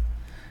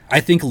 I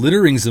think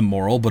littering's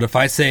immoral, but if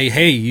I say,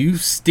 hey, you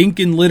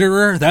stinking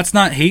litterer, that's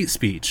not hate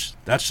speech.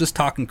 That's just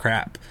talking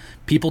crap.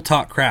 People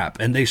talk crap,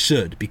 and they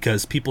should,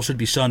 because people should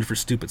be shunned for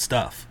stupid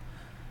stuff.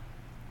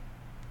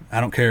 I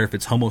don't care if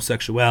it's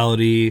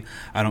homosexuality.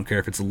 I don't care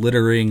if it's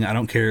littering. I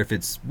don't care if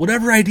it's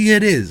whatever idea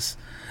it is.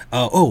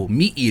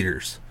 Meat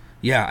eaters.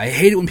 Yeah, I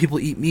hate it when people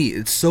eat meat.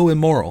 It's so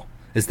immoral.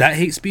 Is that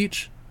hate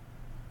speech?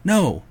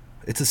 No,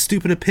 it's a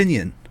stupid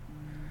opinion.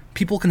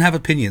 People can have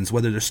opinions,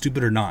 whether they're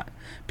stupid or not.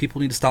 People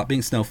need to stop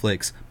being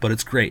snowflakes, but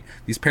it's great.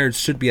 These parents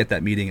should be at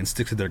that meeting and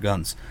stick to their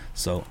guns.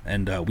 So,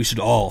 and we should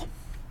all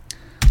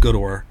go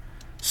to our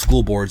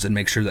school boards and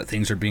make sure that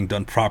things are being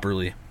done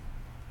properly.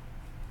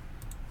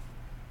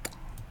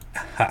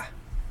 Ha.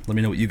 Let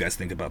me know what you guys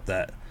think about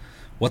that.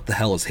 What the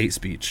hell is hate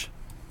speech?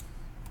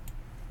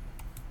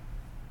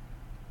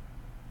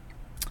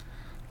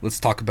 Let's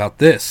talk about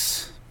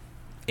this.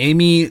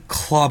 Amy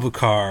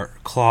Klobuchar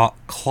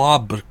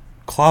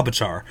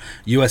Klobuchar,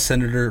 U.S.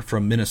 Senator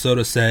from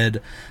Minnesota,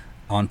 said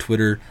on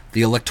Twitter,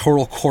 "The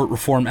Electoral Court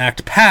Reform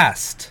Act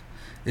passed.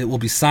 It will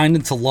be signed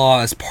into law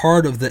as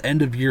part of the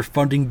end-of-year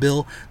funding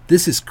bill.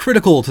 This is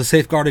critical to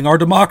safeguarding our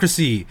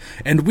democracy,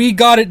 and we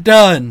got it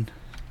done."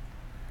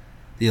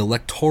 The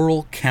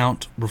Electoral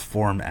Count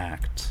Reform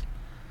Act.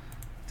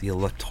 The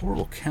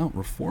Electoral Count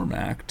Reform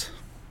Act.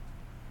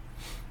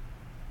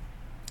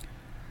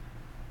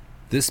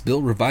 This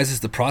bill revises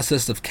the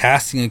process of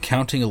casting and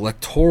counting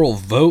electoral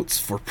votes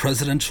for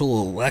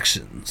presidential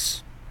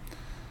elections.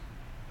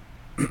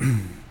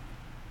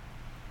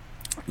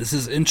 This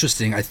is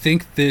interesting. I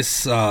think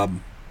this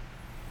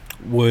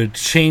would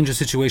change a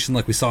situation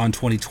like we saw in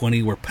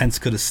 2020 where Pence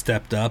could have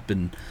stepped up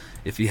and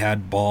if he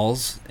had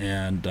balls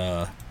and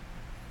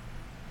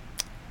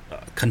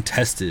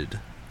contested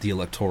the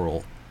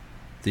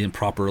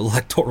improper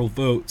electoral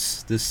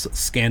votes, this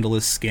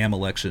scandalous scam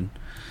election.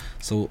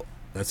 So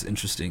that's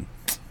interesting.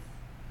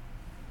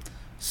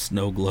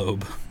 Snow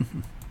globe.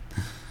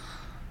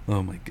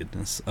 Oh my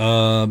goodness.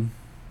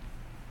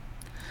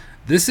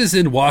 This is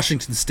in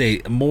Washington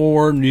State.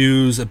 More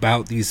news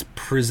about these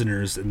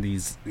prisoners and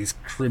these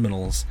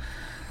criminals.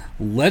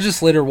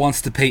 Legislator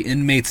wants to pay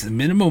inmates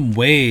minimum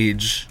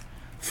wage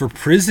for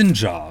prison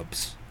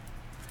jobs.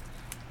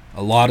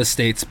 A lot of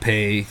states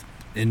pay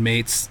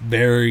inmates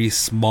very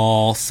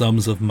small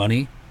sums of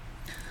money.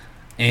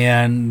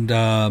 And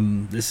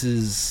this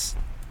is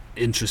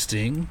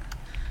interesting.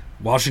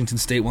 Washington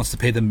State wants to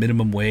pay the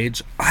minimum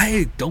wage.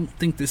 I don't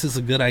think this is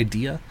a good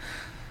idea.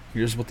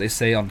 Here's what they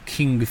say on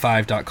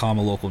King5.com,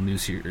 a local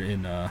news here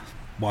in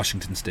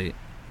Washington State.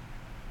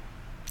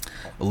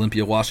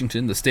 Olympia,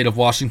 Washington. The state of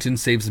Washington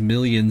saves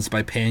millions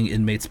by paying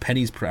inmates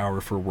pennies per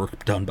hour for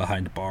work done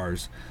behind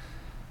bars.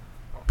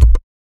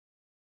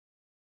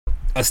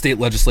 A state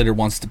legislator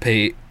wants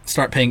to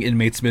start paying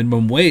inmates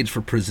minimum wage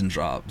for prison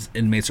jobs.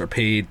 Inmates are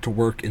paid to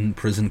work in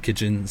prison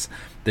kitchens.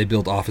 They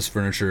build office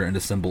furniture and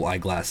assemble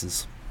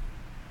eyeglasses.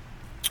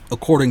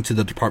 According to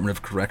the Department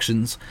of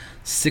Corrections,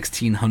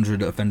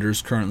 1,600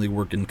 offenders currently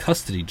work in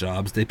custody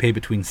jobs. They pay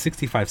between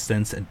 65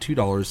 cents and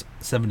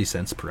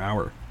 $2.70 per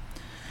hour.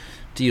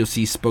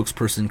 DOC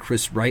spokesperson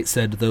Chris Wright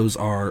said those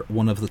are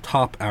one of the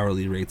top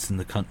hourly rates in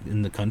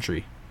the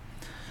country.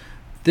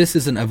 This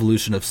is an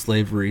evolution of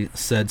slavery,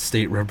 said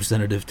State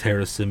Representative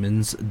Tara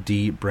Simmons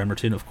D.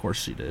 Bremerton. Of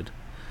course she did.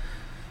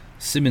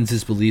 Simmons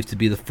is believed to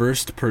be the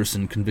first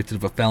person convicted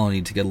of a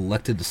felony to get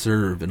elected to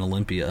serve in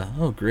Olympia.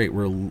 Oh, great.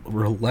 We're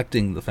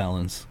electing the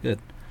felons. Good.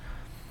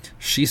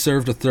 She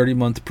served a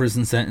 30-month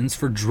prison sentence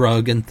for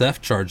drug and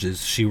theft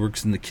charges. She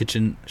worked in the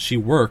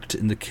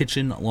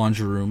kitchen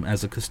laundry room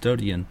as a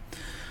custodian.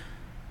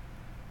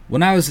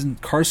 When I was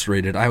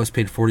incarcerated, I was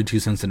paid 42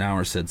 cents an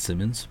hour, said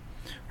Simmons.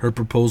 Her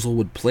proposal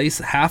would place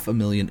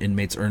 500,000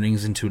 inmates'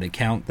 earnings into an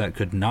account that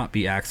could not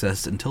be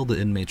accessed until the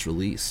inmate's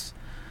release.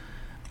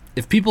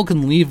 If people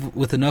can leave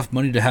with enough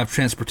money to have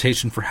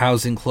transportation for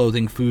housing,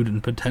 clothing, food,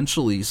 and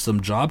potentially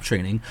some job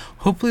training,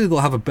 hopefully they'll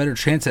have a better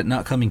chance at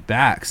not coming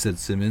back, said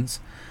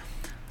Simmons.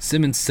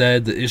 Simmons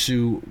said the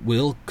issue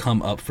will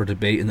come up for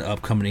debate in the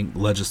upcoming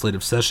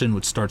legislative session,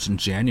 which starts in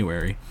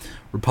January.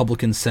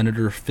 Republican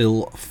Senator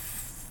Phil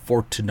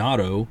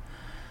Fortunato,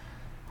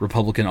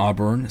 Republican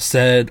Auburn,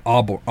 said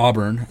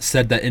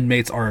that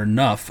inmates are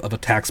enough of a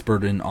tax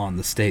burden on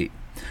the state.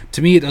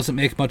 To me, it doesn't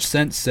make much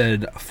sense,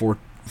 said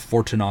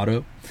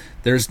Fortunato.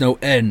 There's no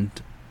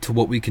end to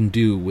what we can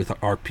do with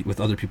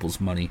other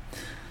people's money.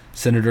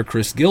 Senator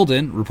Chris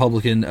Gilden,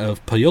 Republican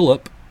of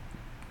Puyallup,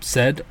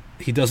 said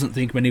he doesn't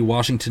think many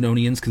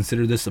Washingtonians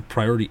consider this a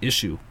priority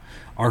issue.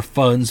 Our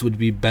funds would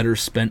be better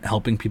spent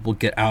helping people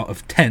get out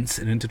of tents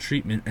and into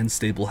treatment and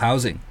stable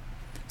housing,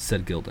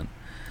 said Gilden.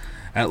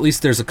 At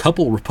least there's a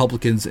couple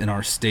Republicans in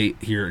our state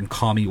here in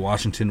Commie,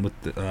 Washington,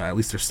 at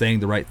least they're saying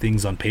the right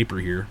things on paper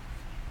here.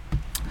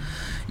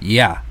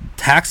 Yeah,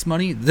 tax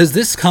money? Does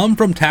this come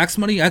from tax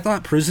money? I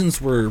thought prisons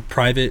were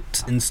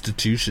private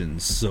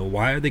institutions, so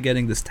why are they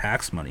getting this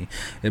tax money?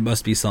 It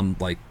must be some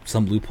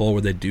loophole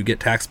where they do get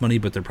tax money,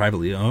 but they're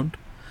privately owned.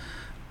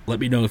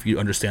 Let me know if you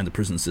understand the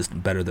prison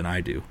system better than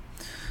I do.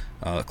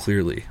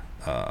 Clearly,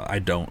 I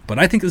don't. But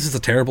I think this is a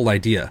terrible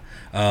idea.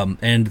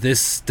 And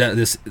this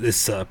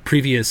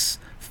previous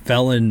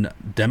felon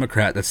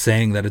Democrat that's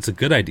saying that it's a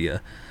good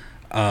idea,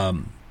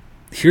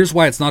 here's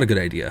why it's not a good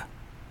idea.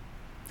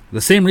 The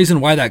same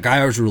reason why that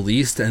guy was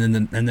released and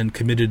then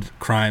committed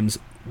crimes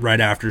right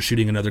after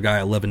shooting another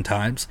guy 11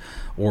 times,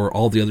 or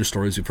all the other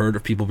stories we've heard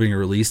of people being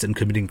released and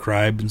committing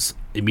crimes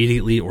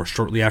immediately or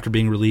shortly after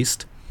being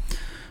released.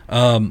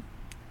 A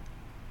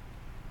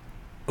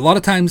lot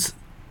of times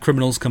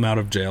criminals come out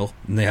of jail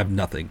and they have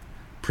nothing.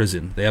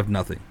 Prison, they have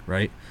nothing,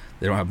 right?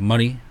 They don't have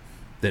money.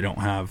 They don't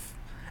have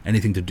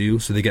anything to do,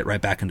 so they get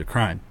right back into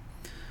crime.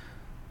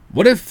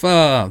 What if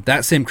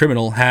that same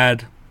criminal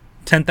had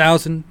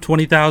 $10,000,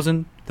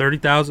 $20,000,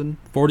 $30,000,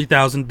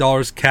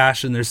 $40,000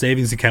 cash in their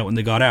savings account when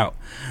they got out.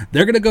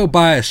 They're going to go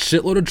buy a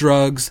shitload of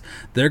drugs.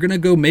 They're going to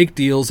go make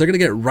deals. They're going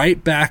to get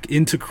right back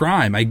into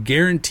crime. I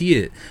guarantee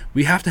it.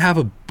 We have to have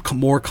a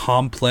more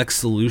complex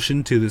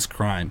solution to this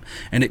crime.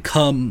 And it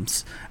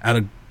comes at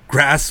a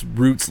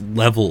grassroots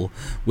level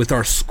with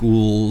our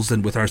schools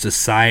and with our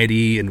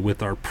society and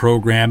with our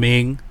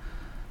programming,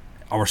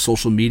 our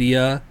social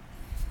media,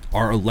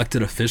 our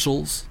elected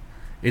officials.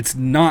 It's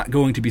not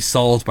going to be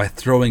solved by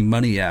throwing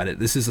money at it.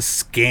 This is a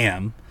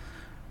scam,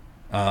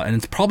 and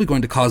it's probably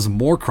going to cause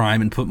more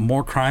crime and put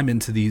more crime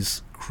into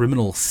these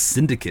criminal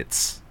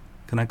syndicates.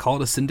 Can I call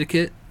it a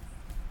syndicate?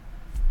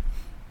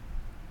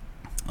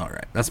 All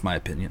right, that's my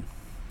opinion.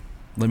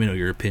 Let me know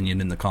your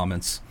opinion in the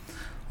comments.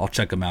 I'll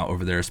check them out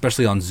over there,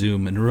 especially on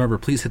Zoom. And remember,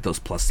 please hit those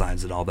plus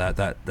signs and all that.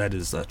 That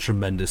is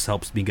tremendous.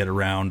 Helps me get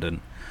around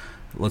and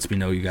lets me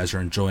know you guys are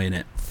enjoying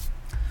it.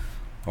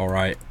 All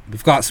right,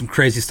 we've got some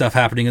crazy stuff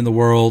happening in the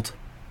world.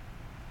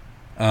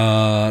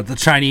 The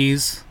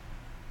Chinese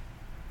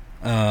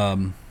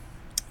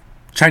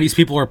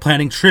people are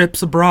planning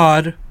trips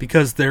abroad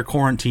because their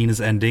quarantine is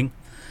ending.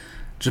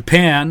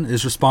 Japan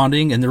is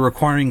responding, and they're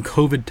requiring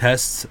COVID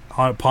tests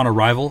upon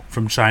arrival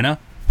from China.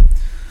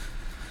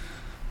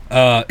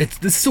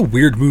 This is a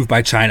weird move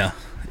by China.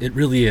 It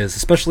really is,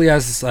 especially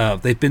as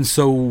they've been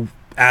so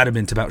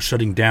adamant about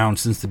shutting down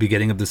since the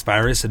beginning of this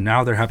virus, and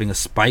now they're having a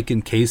spike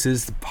in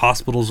cases. The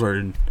hospitals are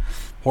in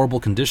horrible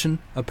condition,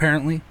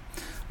 apparently,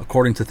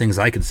 according to things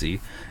I can see,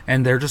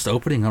 and they're just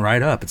opening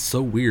right up. It's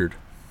so weird.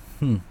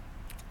 And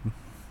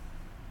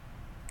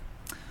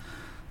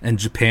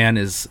Japan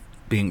is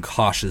being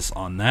cautious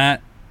on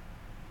that.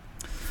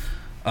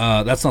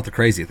 That's not the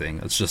crazy thing.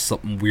 It's just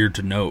something weird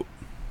to note.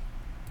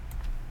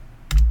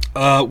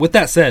 With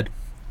that said,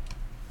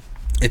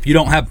 if you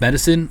don't have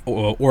medicine,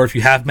 or if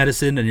you have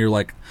medicine and you're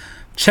like,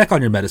 check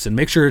on your medicine.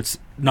 Make sure it's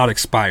not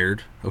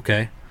expired,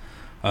 okay?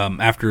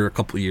 After a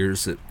couple of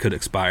years, it could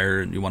expire,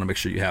 and you want to make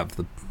sure you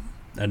have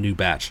a new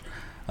batch.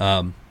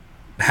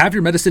 Have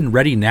your medicine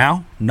ready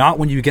now, not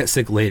when you get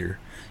sick later.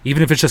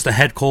 Even if it's just a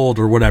head cold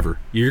or whatever.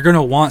 You're going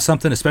to want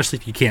something, especially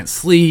if you can't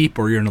sleep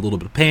or you're in a little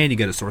bit of pain, you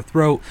get a sore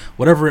throat,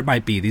 whatever it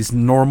might be. These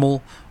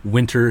normal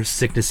winter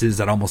sicknesses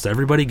that almost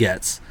everybody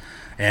gets.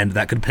 And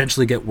that could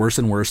potentially get worse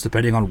and worse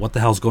depending on what the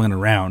hell's going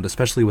around,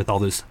 especially with all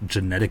this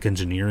genetic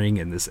engineering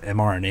and this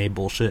mRNA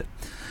bullshit.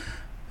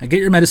 And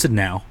get your medicine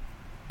now.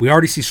 We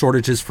already see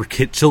shortages for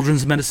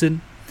children's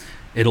medicine.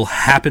 It'll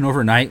happen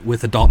overnight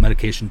with adult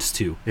medications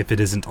too, if it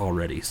isn't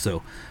already.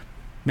 So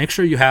make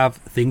sure you have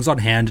things on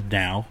hand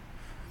now,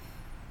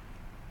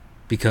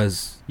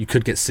 because you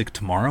could get sick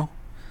tomorrow.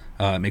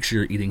 Make sure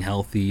you're eating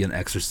healthy and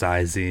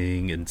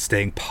exercising and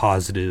staying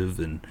positive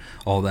and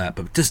all that.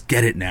 But just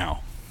get it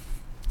now.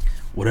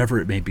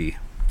 Whatever it may be.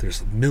 There's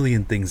a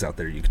million things out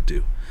there you could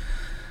do.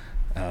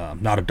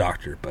 Not a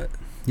doctor, but,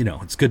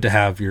 it's good to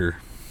have your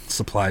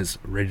supplies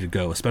ready to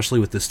go, especially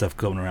with this stuff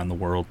going around the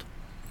world.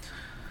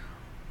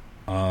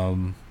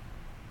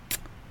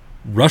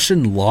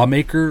 Russian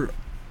lawmaker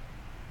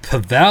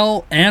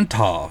Pavel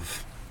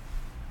Antov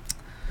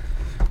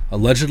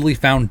allegedly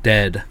found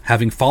dead,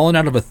 having fallen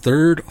out of a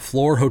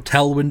third-floor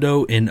hotel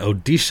window in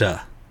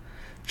Odisha,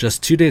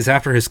 just 2 days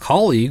after his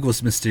colleague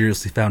was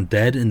mysteriously found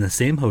dead in the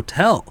same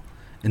hotel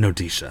in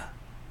Odisha,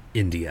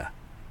 India.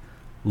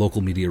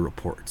 Local media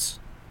reports.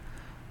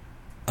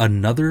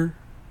 Another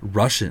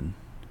Russian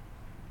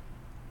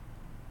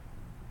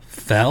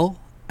fell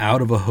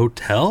out of a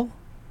hotel?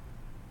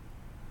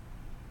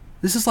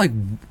 This is like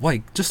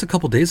just a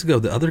couple days ago,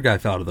 the other guy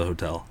fell out of the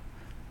hotel.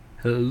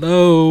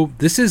 Hello.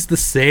 This is the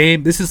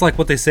same. This is like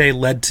what they say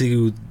led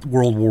to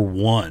World War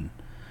I.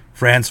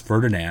 Franz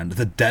Ferdinand,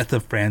 the death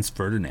of Franz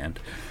Ferdinand.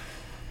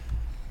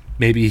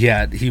 Maybe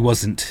he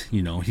wasn't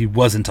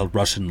a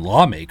Russian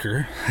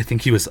lawmaker. I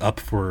think he was up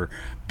for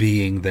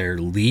being their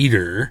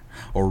leader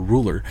or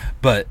ruler.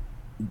 But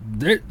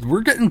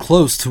we're getting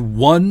close to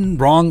one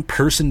wrong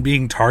person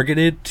being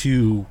targeted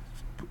to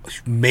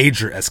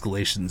major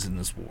escalations in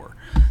this war.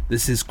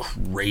 This is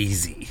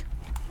crazy.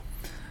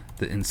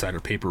 The Insider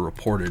paper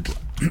reported.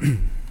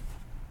 Can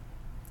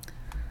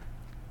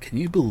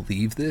you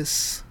believe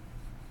this?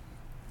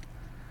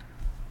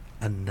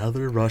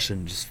 Another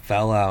Russian just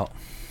fell out.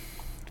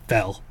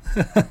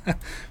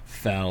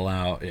 Fell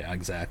out. Yeah,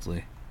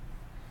 exactly.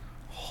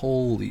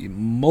 Holy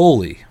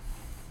moly.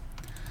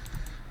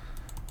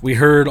 We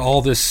heard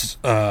all this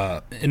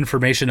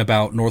information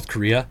about North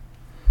Korea.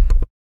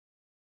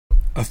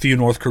 A few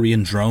North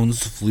Korean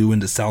drones flew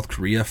into South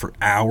Korea for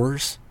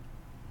hours.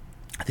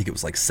 I think it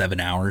was like 7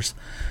 hours.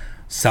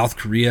 South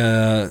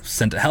Korea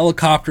sent a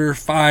helicopter,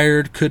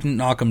 fired, couldn't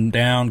knock him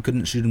down,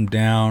 couldn't shoot him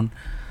down.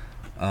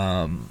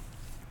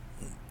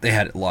 They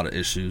had a lot of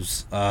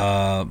issues.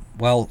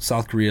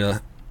 South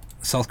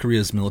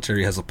Korea's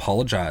military has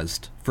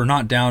apologized for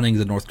not downing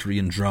the North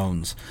Korean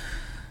drones.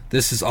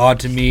 This is odd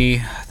to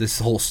me. This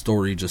whole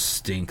story just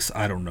stinks.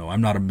 I don't know.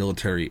 I'm not a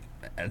military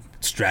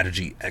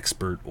strategy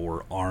expert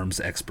or arms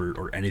expert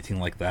or anything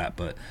like that,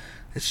 but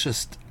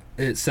it's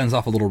it sends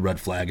off a little red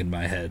flag in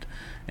my head.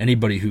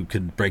 Anybody who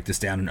could break this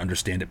down and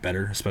understand it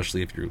better,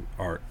 especially if you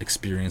are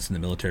experienced in the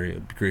military,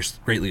 would be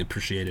greatly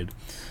appreciated.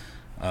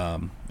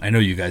 I know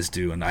you guys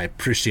do, and I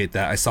appreciate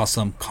that. I saw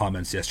some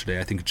comments yesterday.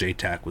 I think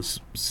JTAC was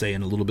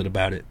saying a little bit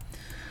about it.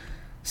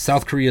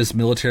 South Korea's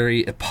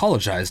military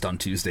apologized on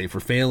Tuesday for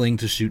failing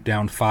to shoot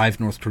down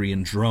 5 North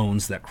Korean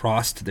drones that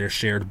crossed their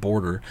shared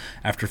border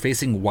after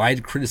facing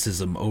wide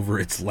criticism over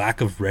its lack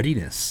of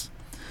readiness.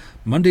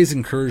 Monday's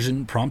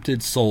incursion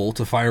prompted Seoul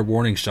to fire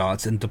warning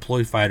shots and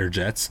deploy fighter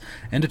jets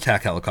and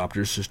attack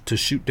helicopters to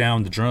shoot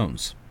down the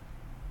drones,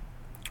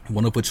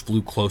 one of which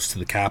flew close to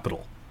the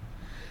capital.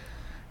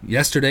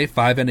 Yesterday,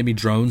 5 enemy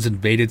drones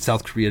invaded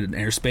South Korean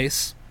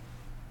airspace,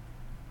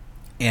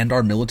 and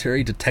our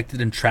military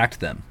detected and tracked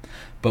them,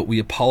 but we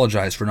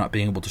apologize for not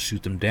being able to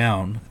shoot them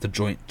down, the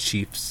Joint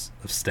Chiefs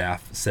of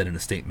Staff said in a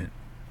statement.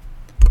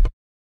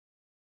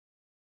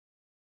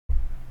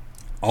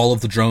 All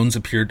of the drones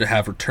appeared to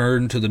have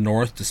returned to the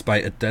north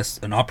despite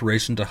an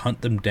operation to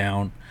hunt them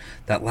down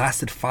that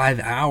lasted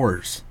 5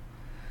 hours.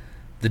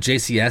 The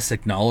JCS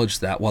acknowledged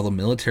that while the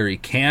military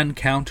can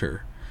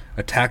counter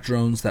attack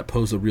drones that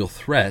pose a real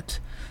threat,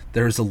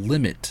 there is a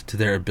limit to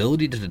their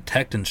ability to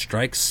detect and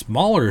strike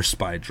smaller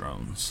spy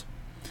drones.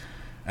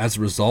 As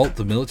a result,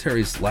 the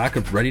military's lack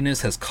of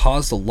readiness has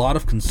caused a lot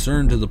of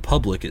concern to the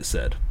public, it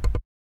said.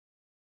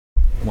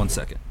 1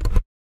 second.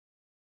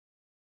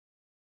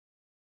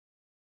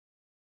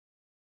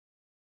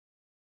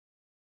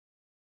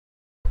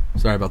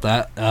 Sorry about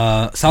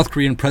that. South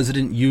Korean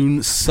President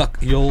Yoon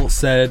Suk-yeol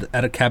said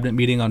at a cabinet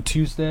meeting on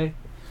Tuesday.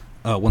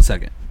 1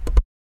 second.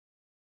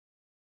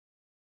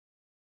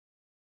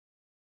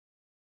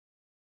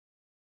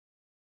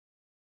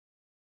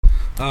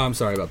 I'm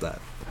sorry about that.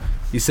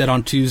 He said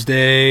on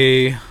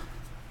Tuesday,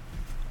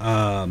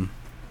 the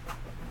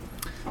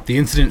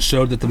incident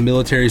showed that the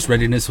military's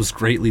readiness was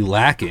greatly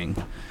lacking.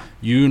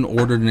 Yoon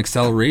ordered an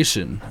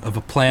acceleration of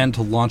a plan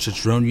to launch a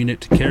drone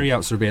unit to carry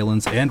out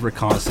surveillance and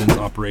reconnaissance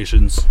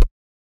operations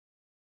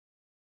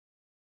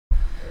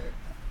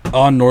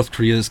on North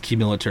Korea's key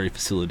military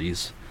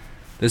facilities.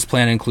 This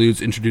plan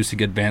includes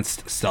introducing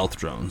advanced stealth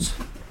drones.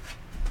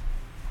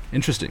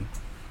 Interesting.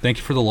 Thank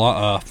you for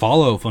the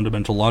follow,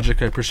 Fundamental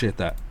Logic. I appreciate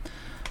that.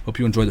 Hope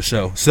you enjoy the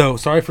show. So,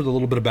 sorry for the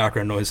little bit of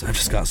background noise. I've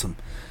just got some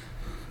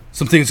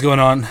things going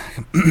on.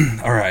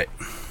 All right.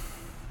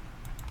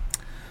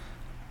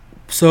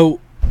 So,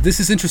 this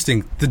is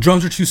interesting. The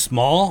drones are too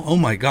small? Oh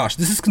my gosh,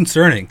 this is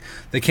concerning.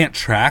 They can't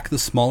track the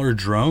smaller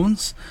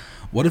drones?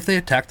 What if they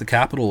attacked the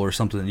capital or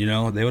something? You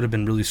know, they would have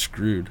been really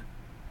screwed.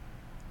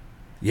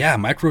 Yeah,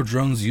 micro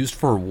drones used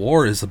for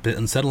war is a bit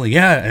unsettling.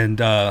 Yeah, and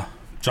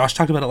Josh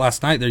talked about it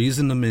last night. They're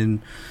using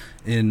them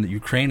in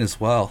Ukraine as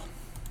well.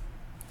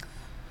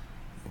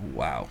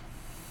 Wow.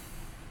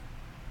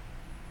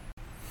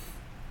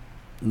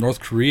 North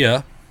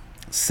Korea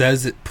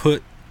says it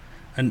put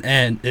an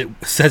end. It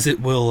says it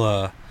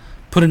will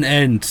put an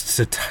end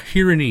to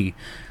tyranny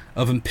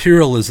of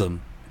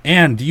imperialism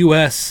and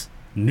U.S.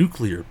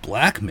 nuclear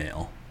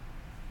blackmail.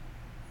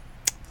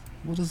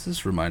 What does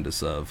this remind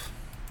us of?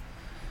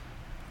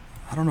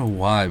 I don't know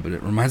why, but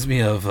it reminds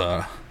me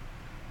of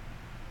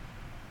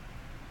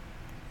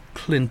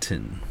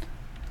Clinton.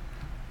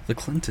 The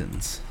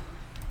Clintons.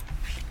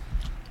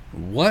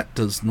 What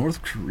does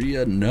North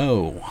Korea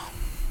know?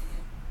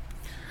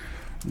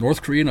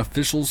 North Korean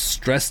officials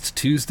stressed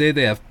Tuesday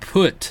they have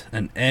put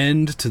an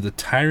end to the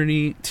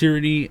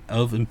tyranny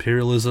of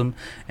imperialism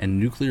and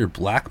nuclear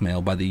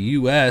blackmail by the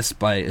U.S.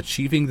 by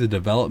achieving the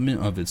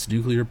development of its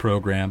nuclear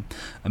program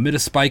amid a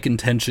spike in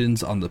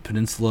tensions on the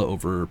peninsula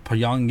over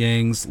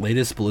Pyongyang's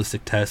latest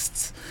ballistic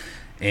tests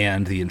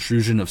and the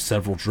intrusion of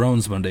several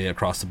drones Monday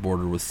across the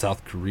border with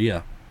South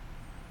Korea.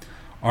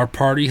 Our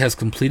party has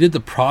completed the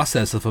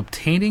process of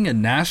obtaining a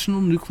national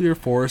nuclear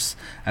force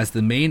as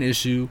the main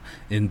issue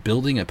in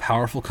building a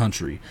powerful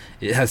country.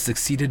 It has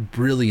succeeded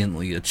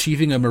brilliantly,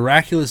 achieving a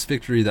miraculous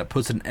victory that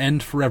puts an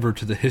end forever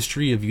to the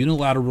history of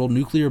unilateral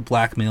nuclear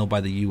blackmail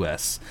by the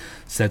U.S.,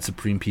 said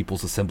Supreme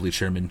People's Assembly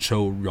Chairman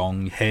Cho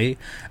Ryong-hae,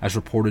 as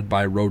reported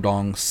by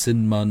Rodong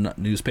Sinmun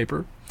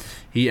newspaper.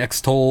 He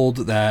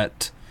extolled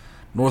that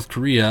North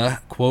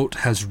Korea, quote,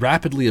 has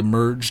rapidly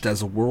emerged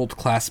as a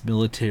world-class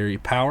military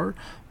power,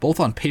 both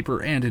on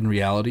paper and in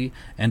reality,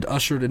 and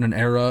ushered in an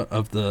era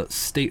of the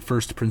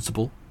state-first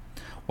principle,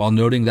 while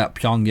noting that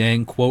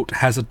Pyongyang, quote,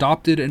 has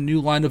adopted a new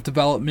line of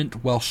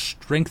development while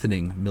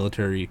strengthening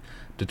military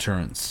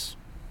deterrence.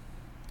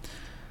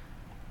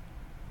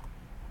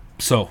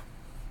 So,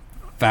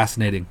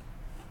 fascinating.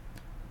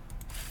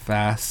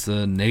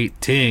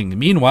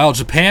 Meanwhile,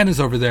 Japan is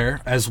over there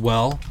as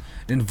well,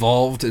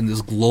 involved in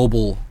this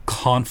global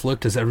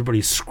conflict as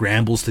everybody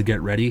scrambles to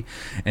get ready,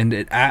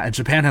 and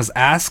Japan has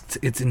asked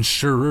its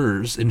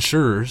insurers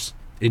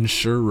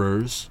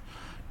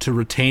to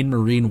retain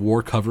marine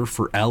war cover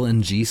for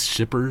LNG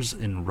shippers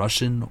in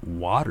Russian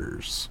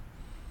waters.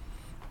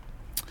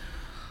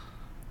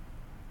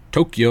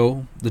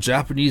 Tokyo, the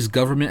Japanese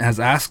government has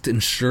asked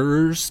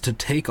insurers to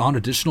take on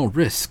additional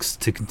risks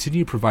to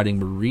continue providing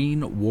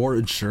marine war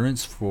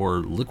insurance for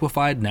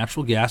liquefied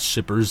natural gas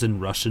shippers in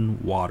Russian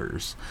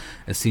waters,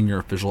 a senior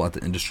official at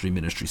the industry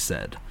ministry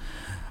said.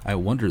 I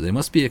wonder, they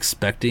must be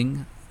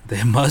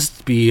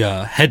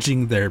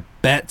hedging their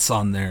bets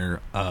on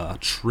their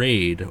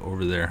trade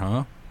over there,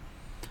 huh?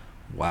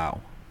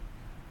 Wow.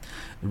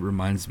 It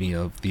reminds me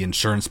of the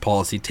insurance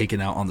policy taken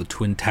out on the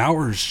Twin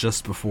Towers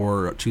just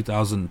before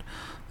 2000,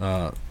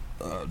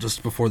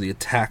 just before the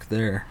attack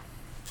there.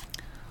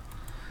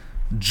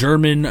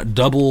 German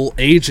double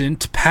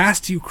agent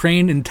passed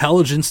Ukraine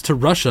intelligence to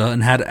Russia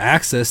and had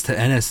access to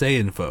NSA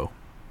info.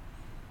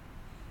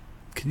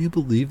 Can you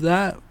believe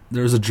that?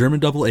 There was a German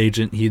double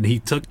agent. He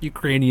took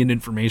Ukrainian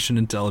information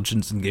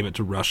intelligence and gave it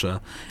to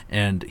Russia,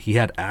 and he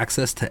had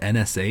access to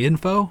NSA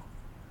info?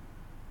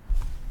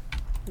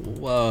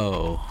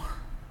 Whoa.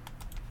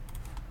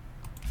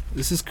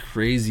 This is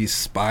crazy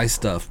spy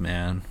stuff,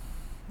 man.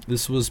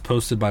 This was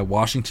posted by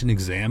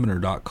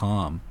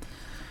WashingtonExaminer.com.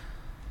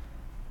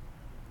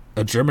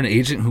 A German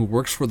agent who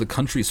works for the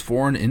country's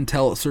foreign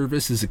intel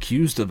service is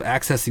accused of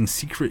accessing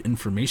secret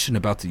information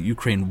about the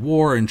Ukraine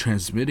war and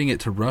transmitting it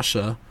to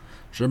Russia.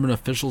 German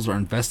officials are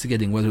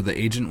investigating whether the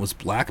agent was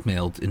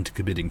blackmailed into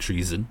committing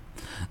treason.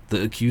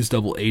 The accused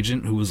double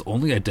agent, who was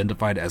only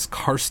identified as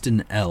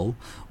Karsten L.,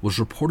 was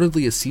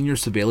reportedly a senior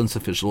surveillance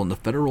official in the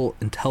Federal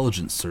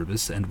Intelligence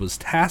Service and was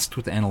tasked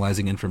with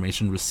analyzing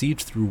information received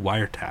through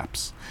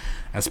wiretaps.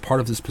 As part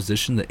of this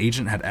position, the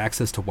agent had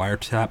access to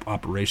wiretap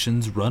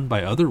operations run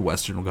by other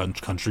Western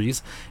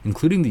countries,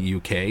 including the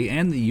UK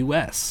and the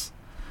US.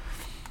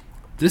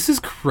 This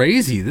is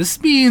crazy. This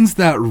means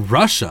that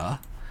Russia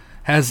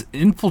has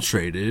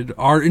infiltrated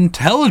our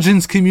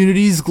intelligence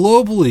communities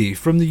globally,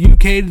 from the UK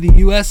to the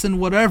US and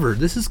whatever.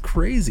 This is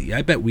crazy.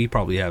 I bet we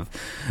probably have,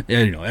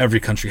 every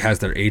country has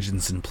their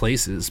agents in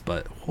places,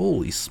 but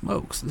holy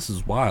smokes, this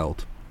is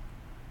wild.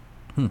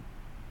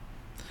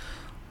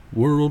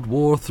 World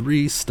War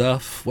III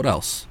stuff. What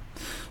else?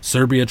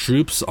 Serbia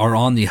troops are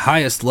on the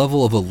highest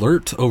level of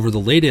alert over the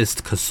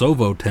latest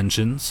Kosovo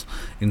tensions,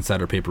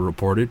 Insider Paper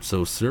reported.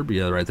 So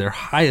Serbia right there,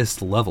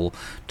 highest level.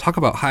 Talk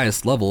about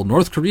highest level.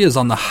 North Korea is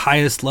on the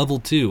highest level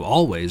too,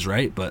 always,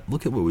 right? But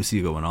look at what we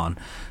see going on.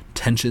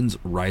 Tensions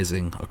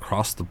rising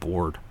across the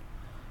board.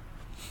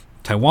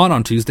 Taiwan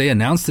on Tuesday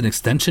announced an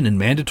extension in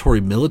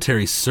mandatory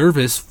military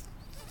service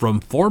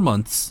from 4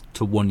 months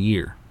to 1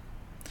 year,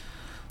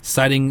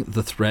 citing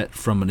the threat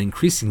from an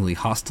increasingly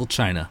hostile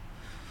China.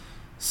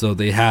 So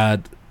they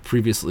had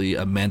previously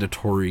a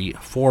mandatory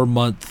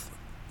 4-month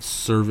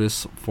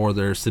service for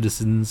their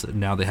citizens.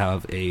 Now they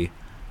have a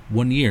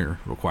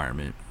 1-year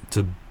requirement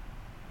to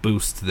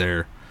boost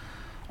their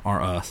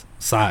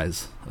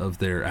size of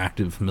their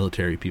active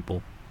military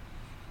people.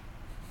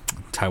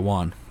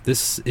 Taiwan.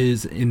 This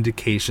is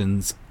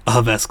indications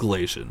of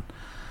escalation.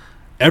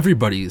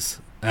 Everybody's.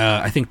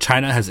 I think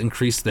China has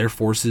increased their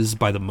forces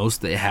by the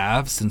most they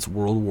have since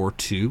World War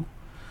II.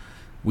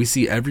 We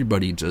see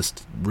everybody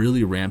just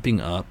really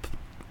ramping up,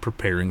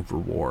 preparing for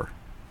war.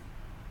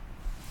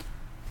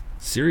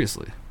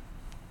 Seriously.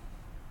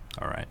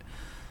 All right.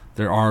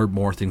 There are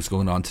more things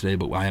going on today,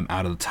 but I am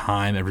out of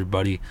time,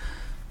 everybody.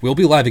 We'll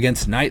be live again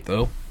tonight,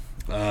 though.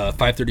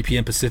 5:30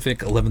 p.m. Pacific,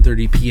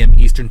 11:30 p.m.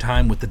 Eastern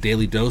Time with the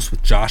Daily Dose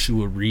with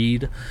Joshua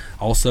Reed.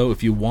 Also,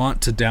 if you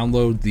want to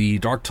download the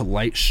Dark to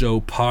Light Show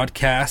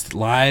podcast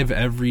live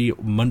every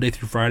Monday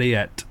through Friday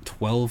at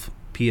 12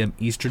 p.m.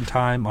 Eastern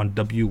Time on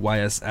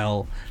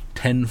WYSL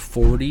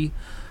 1040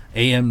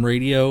 AM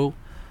radio.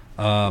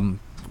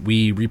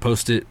 We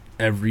repost it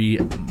every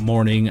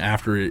morning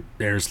after it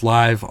airs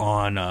live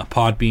on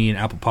Podbean,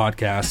 Apple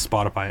Podcasts,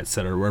 Spotify,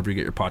 etc. Wherever you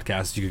get your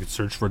podcasts, you can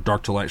search for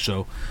Dark to Light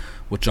Show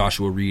with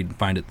Joshua Reed and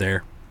find it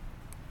there.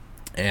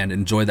 And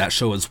enjoy that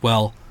show as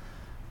well.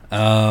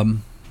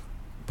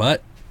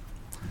 But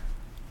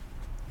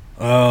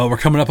we're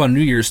coming up on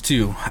New Year's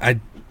too.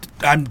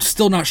 I'm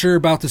still not sure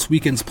about this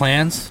weekend's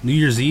plans. New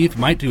Year's Eve,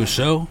 might do a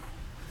show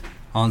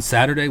on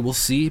Saturday. We'll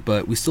see,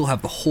 but we still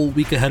have the whole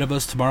week ahead of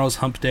us. Tomorrow's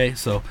hump day,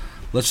 so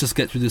let's just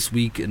get through this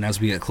week, and as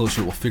we get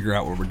closer, we'll figure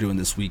out what we're doing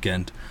this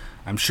weekend.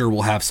 I'm sure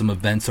we'll have some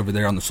events over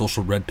there on the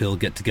Social Red Pill,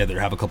 get together,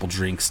 have a couple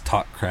drinks,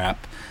 talk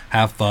crap,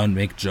 have fun,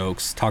 make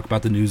jokes, talk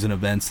about the news and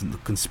events and the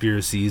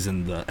conspiracies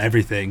and the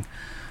everything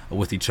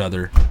with each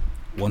other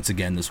once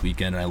again this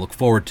weekend, and I look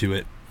forward to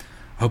it.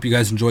 I hope you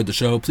guys enjoyed the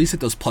show. Please hit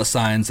those plus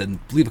signs and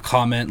leave a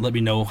comment. Let me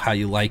know how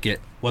you like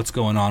it, what's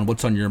going on,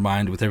 what's on your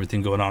mind with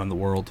everything going on in the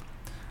world.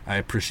 I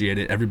appreciate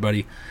it.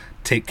 Everybody,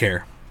 take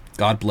care.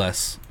 God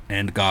bless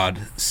and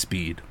God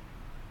speed.